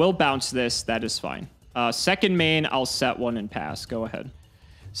 so that will bounce this. That is fine. Second main, I'll set 1 and pass. Go ahead.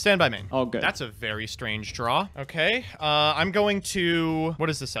 Stand by main. All good. That's a very strange draw. Okay. I'm going to... What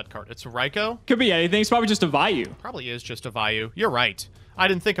is the set card? It's Raikou? Could be anything. It's probably just a Vayu. Probably is just a Vayu. You're right. I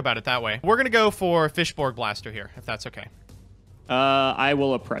didn't think about it that way. We're going to go for Fishborg Blaster here, if that's okay. I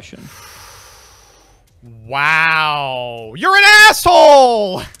will Oppression. Wow. You're an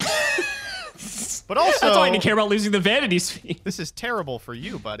asshole! But also... That's why I didn't care about losing the Vanity's Fiend. This is terrible for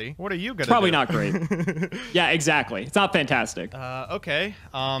you, buddy. What are you going to do? Probably not great. Yeah, exactly. It's not fantastic. Okay.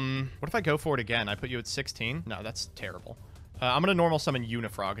 What if I go for it again? I put you at 16? No, that's terrible. I'm going to normal summon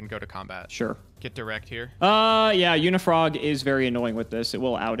Unifrog and go to combat. Sure. Get direct here. Yeah, Unifrog is very annoying with this. It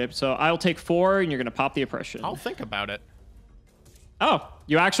will out it. So I'll take 4, and you're going to pop the Oppression. I'll think about it. Oh,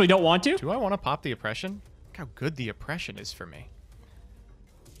 you actually don't want to? Do I want to pop the Oppression? Look how good the Oppression is for me.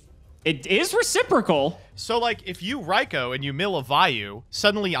 It is reciprocal. So, like, if you Raikou and you mill a Vayu,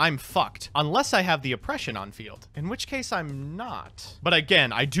 suddenly I'm fucked. Unless I have the Oppression on field. In which case, I'm not. But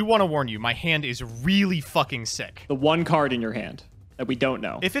again, I do want to warn you, my hand is really fucking sick. The one card in your hand that we don't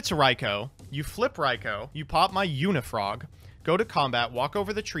know. If it's Raikou, you flip Raikou, you pop my Unifrog, go to combat, walk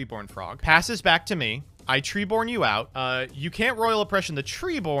over the Treeborn Frog, passes back to me, I Treeborn you out. You can't Royal Oppression the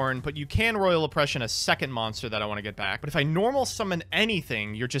Treeborn, but you can Royal Oppression a second monster that I want to get back. But if I normal summon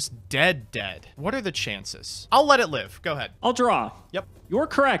anything, you're just dead. What are the chances? I'll let it live. Go ahead. I'll draw. Yep. You're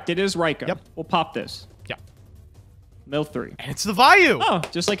correct. It is Raikou. Yep. We'll pop this. Yep. Mill 3. And it's the Vayu. Oh,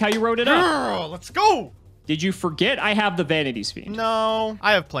 just like how you wrote it up. Girl, let's go. Did you forget I have the Vanity's Fiend? No,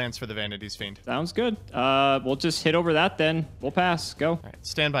 I have plans for the Vanity's Fiend. Sounds good. We'll just hit over that then. We'll pass. Go. All right,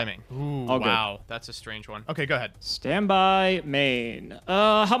 stand by main. Ooh, All wow. good. That's a strange one. Okay, go ahead. Stand by main.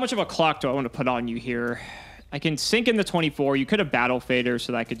 How much of a clock do I want to put on you here? I can sink in the 24. You could have Battle Fader,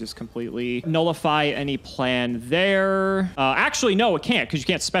 so that could just completely nullify any plan there. Actually, no, it can't, because you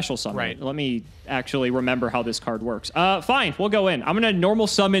can't special summon. Right. Let me actually remember how this card works. Fine, we'll go in. I'm going to normal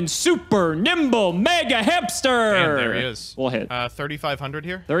summon Super Nimble Mega Hamster. And there he is. We'll hit. 3,500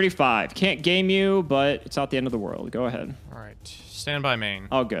 here. 35. Can't game you, but it's not the end of the world. Go ahead. All right. Stand by main.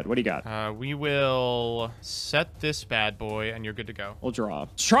 Oh, good. What do you got? We will set this bad boy, and you're good to go. We'll draw.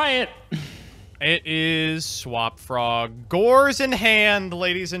 Let's try it. It is Swap Frog. Gores in hand,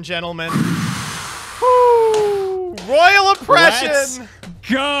 ladies and gentlemen. Woo! Royal Oppression. Let's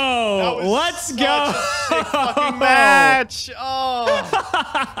go. Let's go. Sick fucking match. Oh.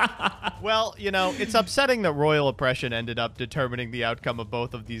 Well, you know, it's upsetting that Royal Oppression ended up determining the outcome of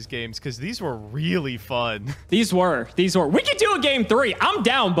both of these games because these were really fun. These were. We could do a game 3. I'm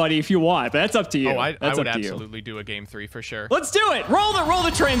down, buddy, if you want, but that's up to you. Oh, I would up to absolutely do a game 3 for sure. Let's do it. Roll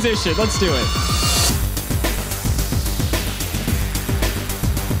the transition. Let's do it.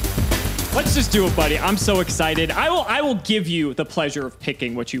 Let's just do it, buddy. I'm so excited. I will give you the pleasure of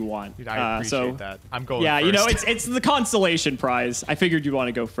picking what you want. Dude, I appreciate that. I'm going yeah, first. you know, it's the consolation prize. I figured you'd want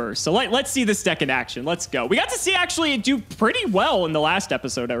to go first. So let's see this deck in action. Let's go. We got to see actually it do pretty well in the last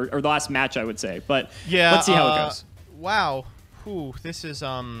episode, or the last match, I would say. But yeah, let's see how it goes. Wow. Ooh, this is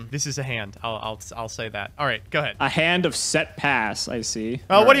a hand. I'll say that. All right, go ahead. A hand of set pass, I see.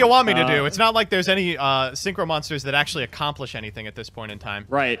 Well, what do you want me to do? It's not like there's any synchro monsters that actually accomplish anything at this point in time.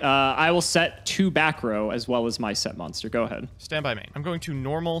 Right. I will set 2 back row as well as my set monster. Go ahead. Stand by main. I'm going to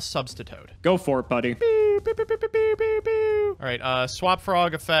normal Substitute. Go for it, buddy. Beep, beep, beep, beep, beep, beep, beep. All right. Swap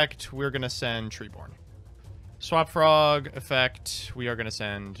Frog effect. We're gonna send Treeborn. Swap Frog effect. We are gonna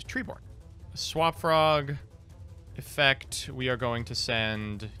send Treeborn. Swap Frog effect, we are going to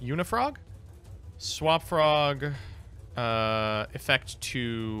send Unifrog. Swap Frog effect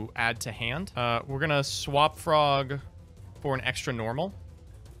to add to hand. We're going to Swap Frog for an extra normal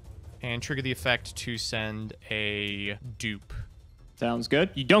and trigger the effect to send a dupe. Sounds good.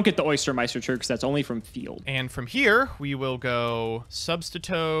 You don't get the Oyster Meister trigger because that's only from field. And from here, we will go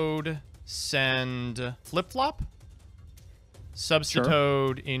Substitute, send Flip-Flop,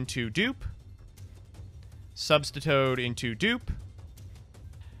 Substitute into dupe, Substitute into dupe.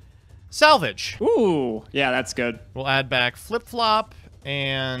 Salvage. Ooh, yeah, that's good. We'll add back Flip-Flop,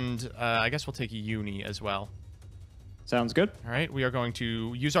 and I guess we'll take a Uni as well. Sounds good. All right, we are going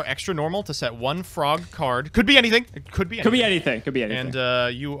to use our extra normal to set 1 frog card. Could be anything. It could be anything. Could be anything. Could be anything.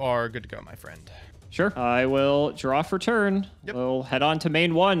 And you are good to go, my friend. Sure. I will draw for turn. Yep. We'll head on to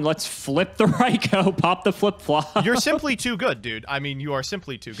main 1. Let's flip the Raikou. Pop the flip-flop. You're simply too good, dude. I mean, you are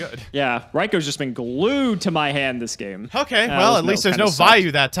simply too good. Yeah, Raikou's just been glued to my hand this game. Okay, well, at least there's no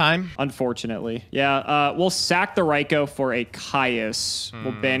Vayu that time. Unfortunately. Yeah, we'll sack the Raikou for a Caius.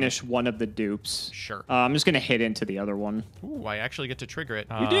 We'll banish one of the dupes. Sure. I'm just going to hit into the other one. Ooh, I actually get to trigger it.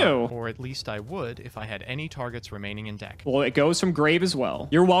 You do. Or at least I would if I had any targets remaining in deck. Well, it goes from grave as well.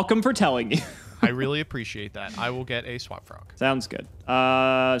 You're welcome for telling me. I really appreciate that. I will get a Swap Frog. Sounds good.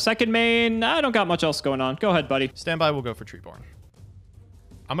 Second main, I don't got much else going on. Go ahead, buddy. Standby will go for Treeborn.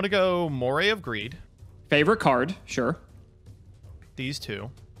 I'm going to go Moray of Greed. Favorite card, sure. These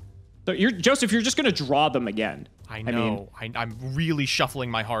 2. So Joseph, you're just going to draw them again. I know. I'm really shuffling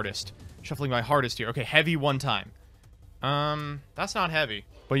my hardest. Shuffling my hardest here. Okay, heavy 1 time. That's not heavy.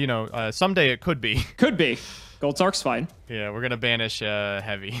 But, you know, someday it could be. Could be. Goldsark's fine. Yeah, we're going to banish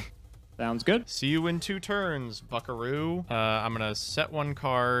heavy. Sounds good. See you in 2 turns, buckaroo. I'm going to set 1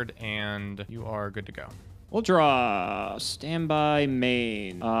 card, and you are good to go. We'll draw standby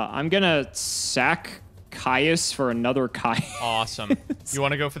main. I'm going to sack Caius for another Caius. Awesome. You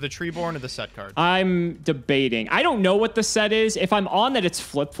want to go for the Treeborn or the set card? I'm debating. I don't know what the set is. If I'm on that it's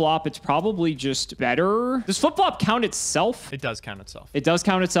flip-flop, it's probably just better. Does flip-flop count itself? It does count itself. It does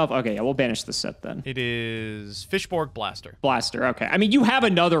count itself? Okay, yeah, we'll banish the set then. It is Fishborg Blaster. Blaster, okay. I mean, you have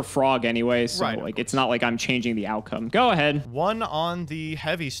another frog anyway, so right, like it's not like I'm changing the outcome. Go ahead. 1 on the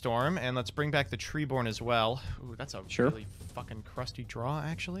Heavy Storm, and let's bring back the Treeborn as well. Ooh, that's a really fucking crusty draw,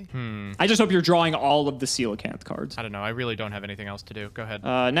 actually. I just hope you're drawing all of the Coelacanth cards. I don't know. I really don't have anything else to do. Go ahead.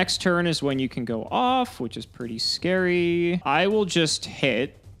 Next turn is when you can go off, which is pretty scary. I will just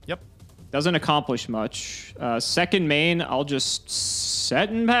hit. Yep. Doesn't accomplish much. Second main, I'll just set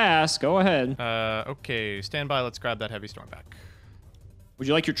and pass. Go ahead. Okay. Stand by. Let's grab that Heavy Storm back. Would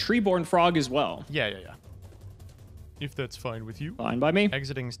you like your Treeborn Frog as well? Yeah. If that's fine with you. Fine by me.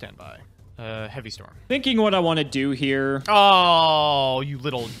 Exiting standby. Heavy storm. Thinking what I want to do here. Oh, you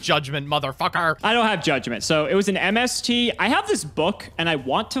little judgment motherfucker. I don't have judgment. So it was an MST. I have this book and I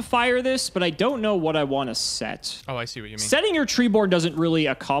want to fire this, but I don't know what I want to set. Oh, I see what you mean. Setting your tree board doesn't really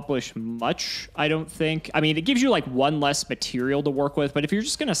accomplish much, I don't think. I mean, it gives you like one less material to work with, but if you're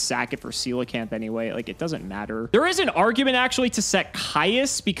just going to sack it for coelacanth anyway, like it doesn't matter. There is an argument actually to set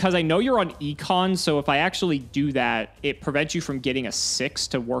Caius because I know you're on econ. So if I actually do that, it prevents you from getting a 6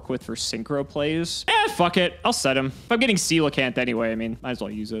 to work with for synchro plays. Fuck it. I'll set him. If I'm getting coelacanth anyway, I mean, might as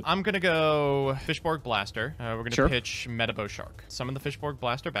well use it. I'm going to go Fishborg Blaster. We're going to Sure. pitch Metabo Shark. Summon the Fishborg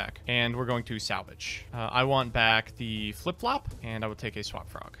Blaster back, and we're going to salvage. I want back the Flip-Flop, and I will take a Swap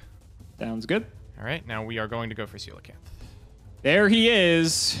Frog. Sounds good. All right, now we are going to go for coelacanth. There he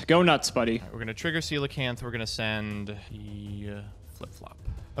is. Go nuts, buddy. Right, we're going to trigger coelacanth. We're going to send the Flip-Flop.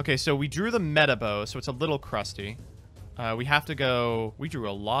 Okay, so we drew the Metabo, so it's a little crusty. We have to go... We drew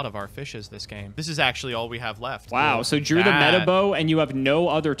a lot of our fishes this game. This is actually all we have left. Wow, so drew the Metabo and you have no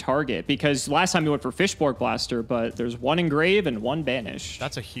other target because last time you went for Fishborg Blaster, but there's one engrave and one banished.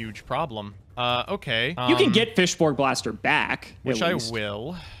 That's a huge problem. Okay. You can get Fishborg Blaster back, which I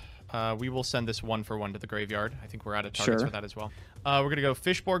will. We will send this 1-for-1 to the graveyard. I think we're out of targets for that as well. We're going to go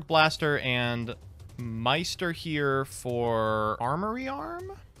Fishborg Blaster and Meister here for Armory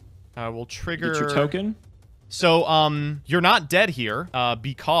Arm. We'll trigger... Get your token. So, you're not dead here,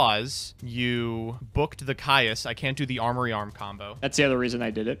 because you booked the Caius. I can't do the Armory Arm combo. That's the other reason I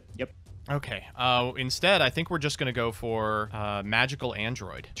did it. Yep. Okay. Instead, I think we're just going to go for Magical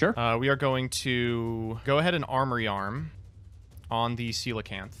Android. Sure. We are going to go ahead and Armory Arm on the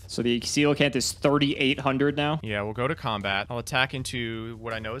coelacanth. So the coelacanth is 3,800 now? Yeah, we'll go to combat. I'll attack into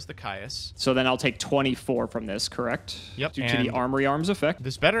what I know is the Caius. So then I'll take 24 from this, correct? Yep. Due to the Armory Arms effect.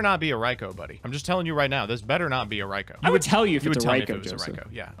 This better not be a Raikou, buddy. I'm just telling you right now, this better not be a Raikou. I would tell you if it's a Raikou, if it was Joseph. a Raikou,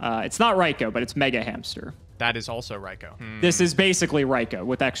 yeah. It's not Raikou, but it's Mega Hamster. That is also Raikou. This is basically Raikou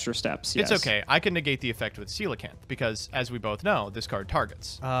with extra steps, yes. It's okay. I can negate the effect with coelacanth because, as we both know, this card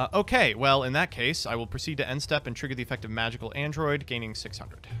targets. Okay, well, in that case, I will proceed to end step and trigger the effect of Magical Android, gaining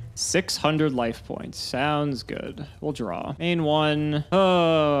 600. 600 life points. Sounds good. We'll draw. Main one.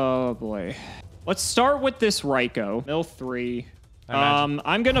 Oh, boy. Let's start with this Raikou. Mill 3.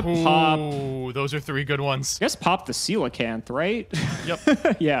 I'm going to pop... Ooh, those are 3 good ones. I guess pop the coelacanth, right?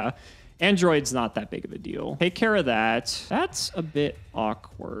 Yep. Yeah. Android's not that big of a deal. Take care of that. That's a bit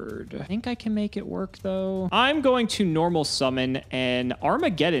awkward. I think I can make it work, though. I'm going to normal summon an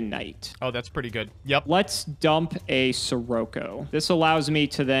Armageddon Knight. Oh, that's pretty good. Yep. Let's dump a Sirocco. This allows me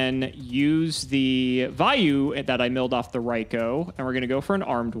to then use the Vayu that I milled off the Raikou, and we're going to go for an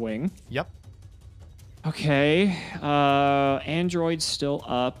Armed Wing. Yep. Okay. Android's still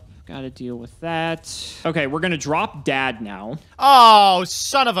up. Got to deal with that. Okay, we're going to drop Dad now. Oh,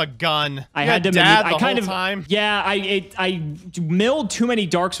 son of a gun. I had to Dad I the kind whole of time? Yeah, I milled too many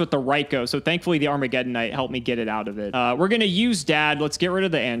darks with the Raikou, so thankfully the Armageddon Knight helped me get it out of it. We're going to use Dad. Let's get rid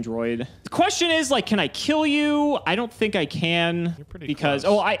of the Android. The question is, like, can I kill you? I don't think I can. You're pretty because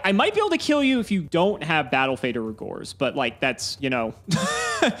close. Oh, I might be able to kill you if you don't have Battle Fade or Rigors, but like that's, you know.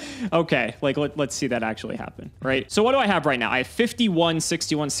 Okay, like let's see that actually happen, right? So what do I have right now? I have 51,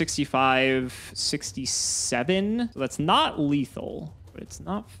 61, 65, 67. So that's not lethal, but it's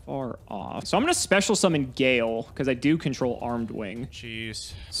not far off. So I'm going to special summon Gale because I do control Armed Wing.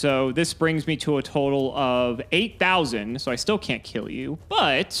 Jeez. So this brings me to a total of 8,000. So I still can't kill you,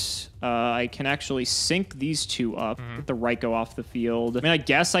 but I can actually sync these two up, get the Raikou off the field. I mean, I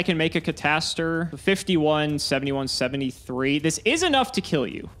guess I can make a Catastor. 51, 71, 73. This is enough to kill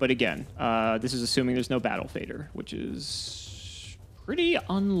you. But again, this is assuming there's no Battle Fader, which is pretty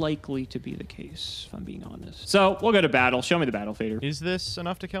unlikely to be the case, if I'm being honest. So we'll go to battle. Show me the Battle Fader. Is this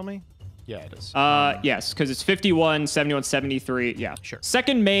enough to kill me? Yeah, it is. Yes, because it's 51, 71, 73. Yeah. Sure.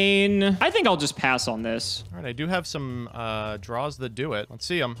 Second main. I think I'll just pass on this. All right, I do have some draws that do it. Let's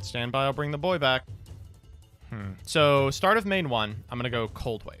see them. Stand by, I'll bring the boy back. So, start of main 1, I'm going to go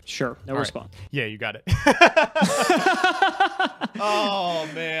Cold Wave. Sure. No response. Right. Yeah, you got it. Oh,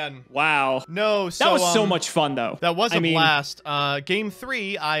 man. Wow. No, so... That was so much fun, though. That was a blast. Game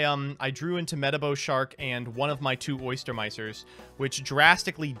 3, I drew into Metabo Shark and one of my 2 Oyster Micers, which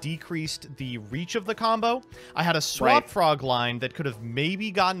drastically decreased the reach of the combo. I had a Swap Frog line that could have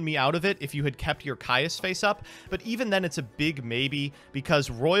maybe gotten me out of it if you had kept your Caius face up, but even then it's a big maybe because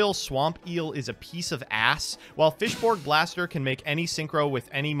Royal Swamp Eel is a piece of ass. While Fishborg Blaster can make any synchro with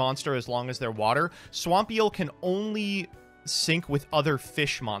any monster as long as they're water, Swamp Eel can only sync with other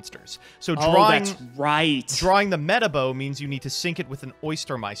fish monsters. So drawing the Metabo means you need to sync it with an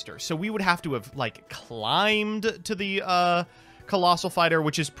Oyster Meister. So we would have to have like climbed to the Colossal Fighter,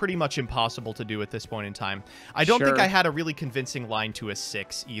 which is pretty much impossible to do at this point in time. I don't think I had a really convincing line to a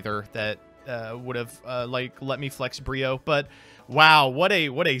 6 either that would have like let me flex Brio, but wow, what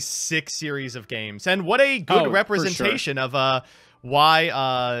a sick series of games, and what a good representation of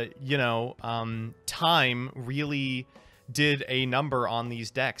why you know, time really did a number on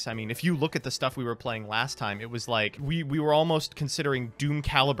these decks. I mean, if you look at the stuff we were playing last time, it was like we were almost considering Doom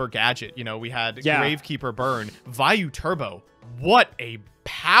Caliber Gadget. You know, we had Gravekeeper Burn, Vayu Turbo. What a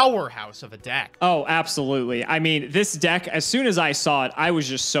powerhouse of a deck. Oh, absolutely. I mean, this deck, as soon as I saw it, I was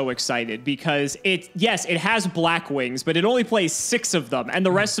just so excited because it has black wings, but it only plays 6 of them, and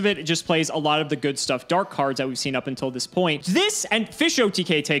the rest of it just plays a lot of the good stuff, dark cards that we've seen up until this point. This, and Fish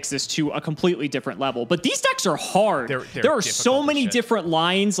OTK takes this to a completely different level, but these decks are hard. There are so many different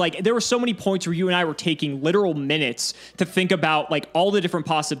lines. Like, there were so many points where you and I were taking literal minutes to think about like all the different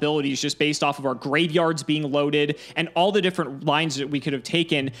possibilities just based off of our graveyards being loaded and all the different lines that we could have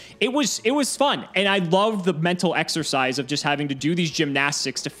taken. It was fun, and I loved the mental exercise of just having to do these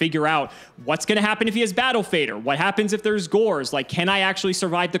gymnastics to figure out what's going to happen if he has Battle Fader, what happens if there's Gores, like can I actually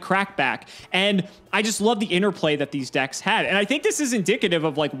survive the crackback? And I just love the interplay that these decks had, and I think this is indicative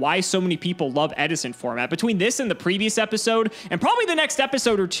of like why so many people love Edison format. Between this and the previous episode, and probably the next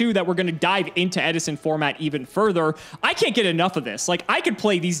episode or two that we're going to dive into Edison format even further, I can't get enough of this. Like, I could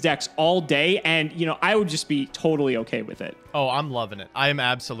play these decks all day, and you know, I would just be totally okay with it. Oh, I'm loving it. I am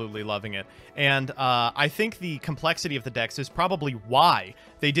absolutely loving it. And I think the complexity of the decks is probably why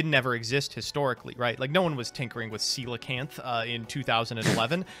they didn't ever exist historically, right? Like, no one was tinkering with Coelacanth in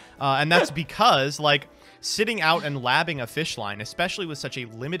 2011. And that's because, like, sitting out and labbing a fish line, especially with such a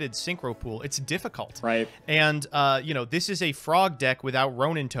limited synchro pool, it's difficult. Right. And, you know, this is a frog deck without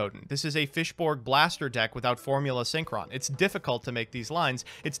Ronin Totem. This is a Fishborg Blaster deck without Formula Synchron. It's difficult to make these lines.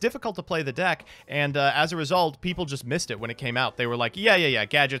 It's difficult to play the deck. And as a result, people just missed it when it came out. They were like, yeah,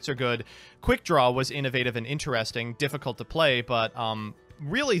 gadgets are good. Quick Draw was innovative and interesting, difficult to play, but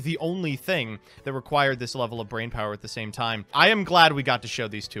really the only thing that required this level of brainpower at the same time. I am glad we got to show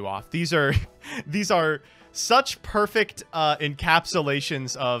these two off. These are such perfect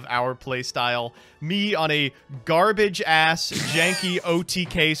encapsulations of our playstyle. Me on a garbage-ass, janky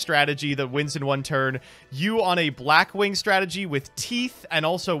OTK strategy that wins in one turn. You on a Blackwing strategy with teeth and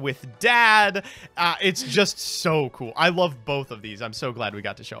also with Dad. It's just so cool. I love both of these. I'm so glad we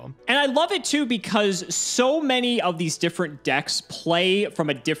got to show them. And I love it, too, because so many of these different decks play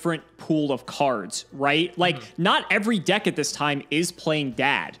from a different pool of cards, right? Like, not every deck at this time is playing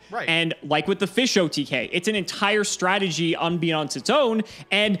Dad. Right. And like with the Fish OTK, it's an entire strategy unbeknownst its own,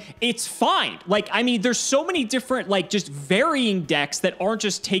 and it's fine. Like, I mean, there's so many different, like, just varying decks that aren't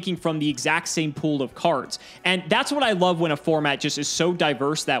just taking from the exact same pool of cards. And that's what I love when a format just is so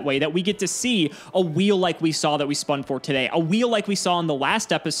diverse that way, that we get to see a wheel like we saw that we spun for today, a wheel like we saw in the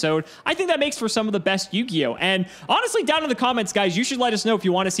last episode. I think that makes for some of the best Yu-Gi-Oh! And honestly, down in the comments, guys, you should let us know if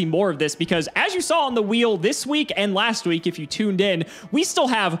you want to see more of this, because as you saw on the wheel this week and last week, if you tuned in, we still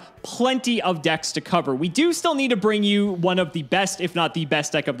have plenty of decks to cover. We do still need to bring you one of the best, if not the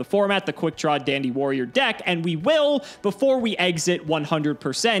best deck of the format, the Quick Draw Dandy Warrior deck, and we will before we exit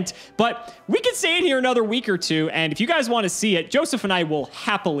 100%. But we can stay in here another week or two, and if you guys want to see it, Joseph and I will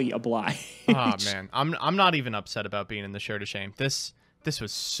happily oblige. Oh man, I'm not even upset about being in the Shirt of Shame. This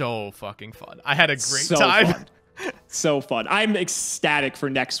was so fucking fun. I had a great time. Fun. So fun. I'm ecstatic for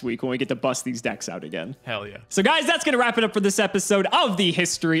next week when we get to bust these decks out again. Hell yeah. So guys, that's going to wrap it up for this episode of the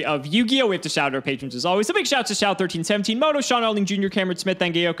History of Yu-Gi-Oh! We have to shout out our patrons as always. A big shout out to Shout1317, Moto, Sean Arling Jr., Cameron Smith,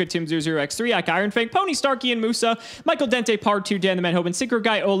 Angayoka, Tim00x3, Ike Iron Fang, Pony, Starkey, and Musa, Michael Dente, Par 2, Dan the Man Hoban, Synchro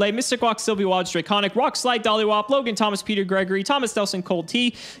Guy, Ole, Mystic Walk, Sylvia Wadge, Draconic, Rock Slide, Dolly Wop, Logan, Thomas, Peter Gregory, Thomas Delson, Cold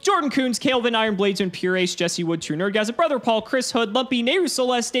T, Jordan Coons, Calvin, Iron Blades, and Pure Ace, Jesse Wood, True Nerdgasm, Brother Paul, Chris Hood, Lumpy, Nehru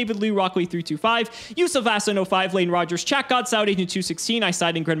Celeste, David Lee, Rockley 325, Yusuf Asa 05, Lane Rogers, Chat God, Soud Agent 216, I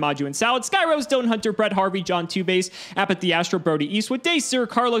Side and Gren Maju and Salad, Sky Rose, Dylan Hunter, Brett Harvey, John Two-Base, Apathy Astro, Brody Eastwood, Day Sir,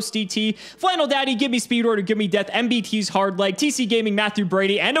 Carlos DT, Flannel Daddy, Give Me Speed Order, Give Me Death, MBT's Hard Leg, TC Gaming, Matthew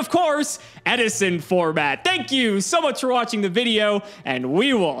Brady, and of course, Edison format. Thank you so much for watching the video, and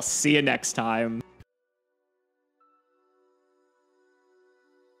we will see you next time.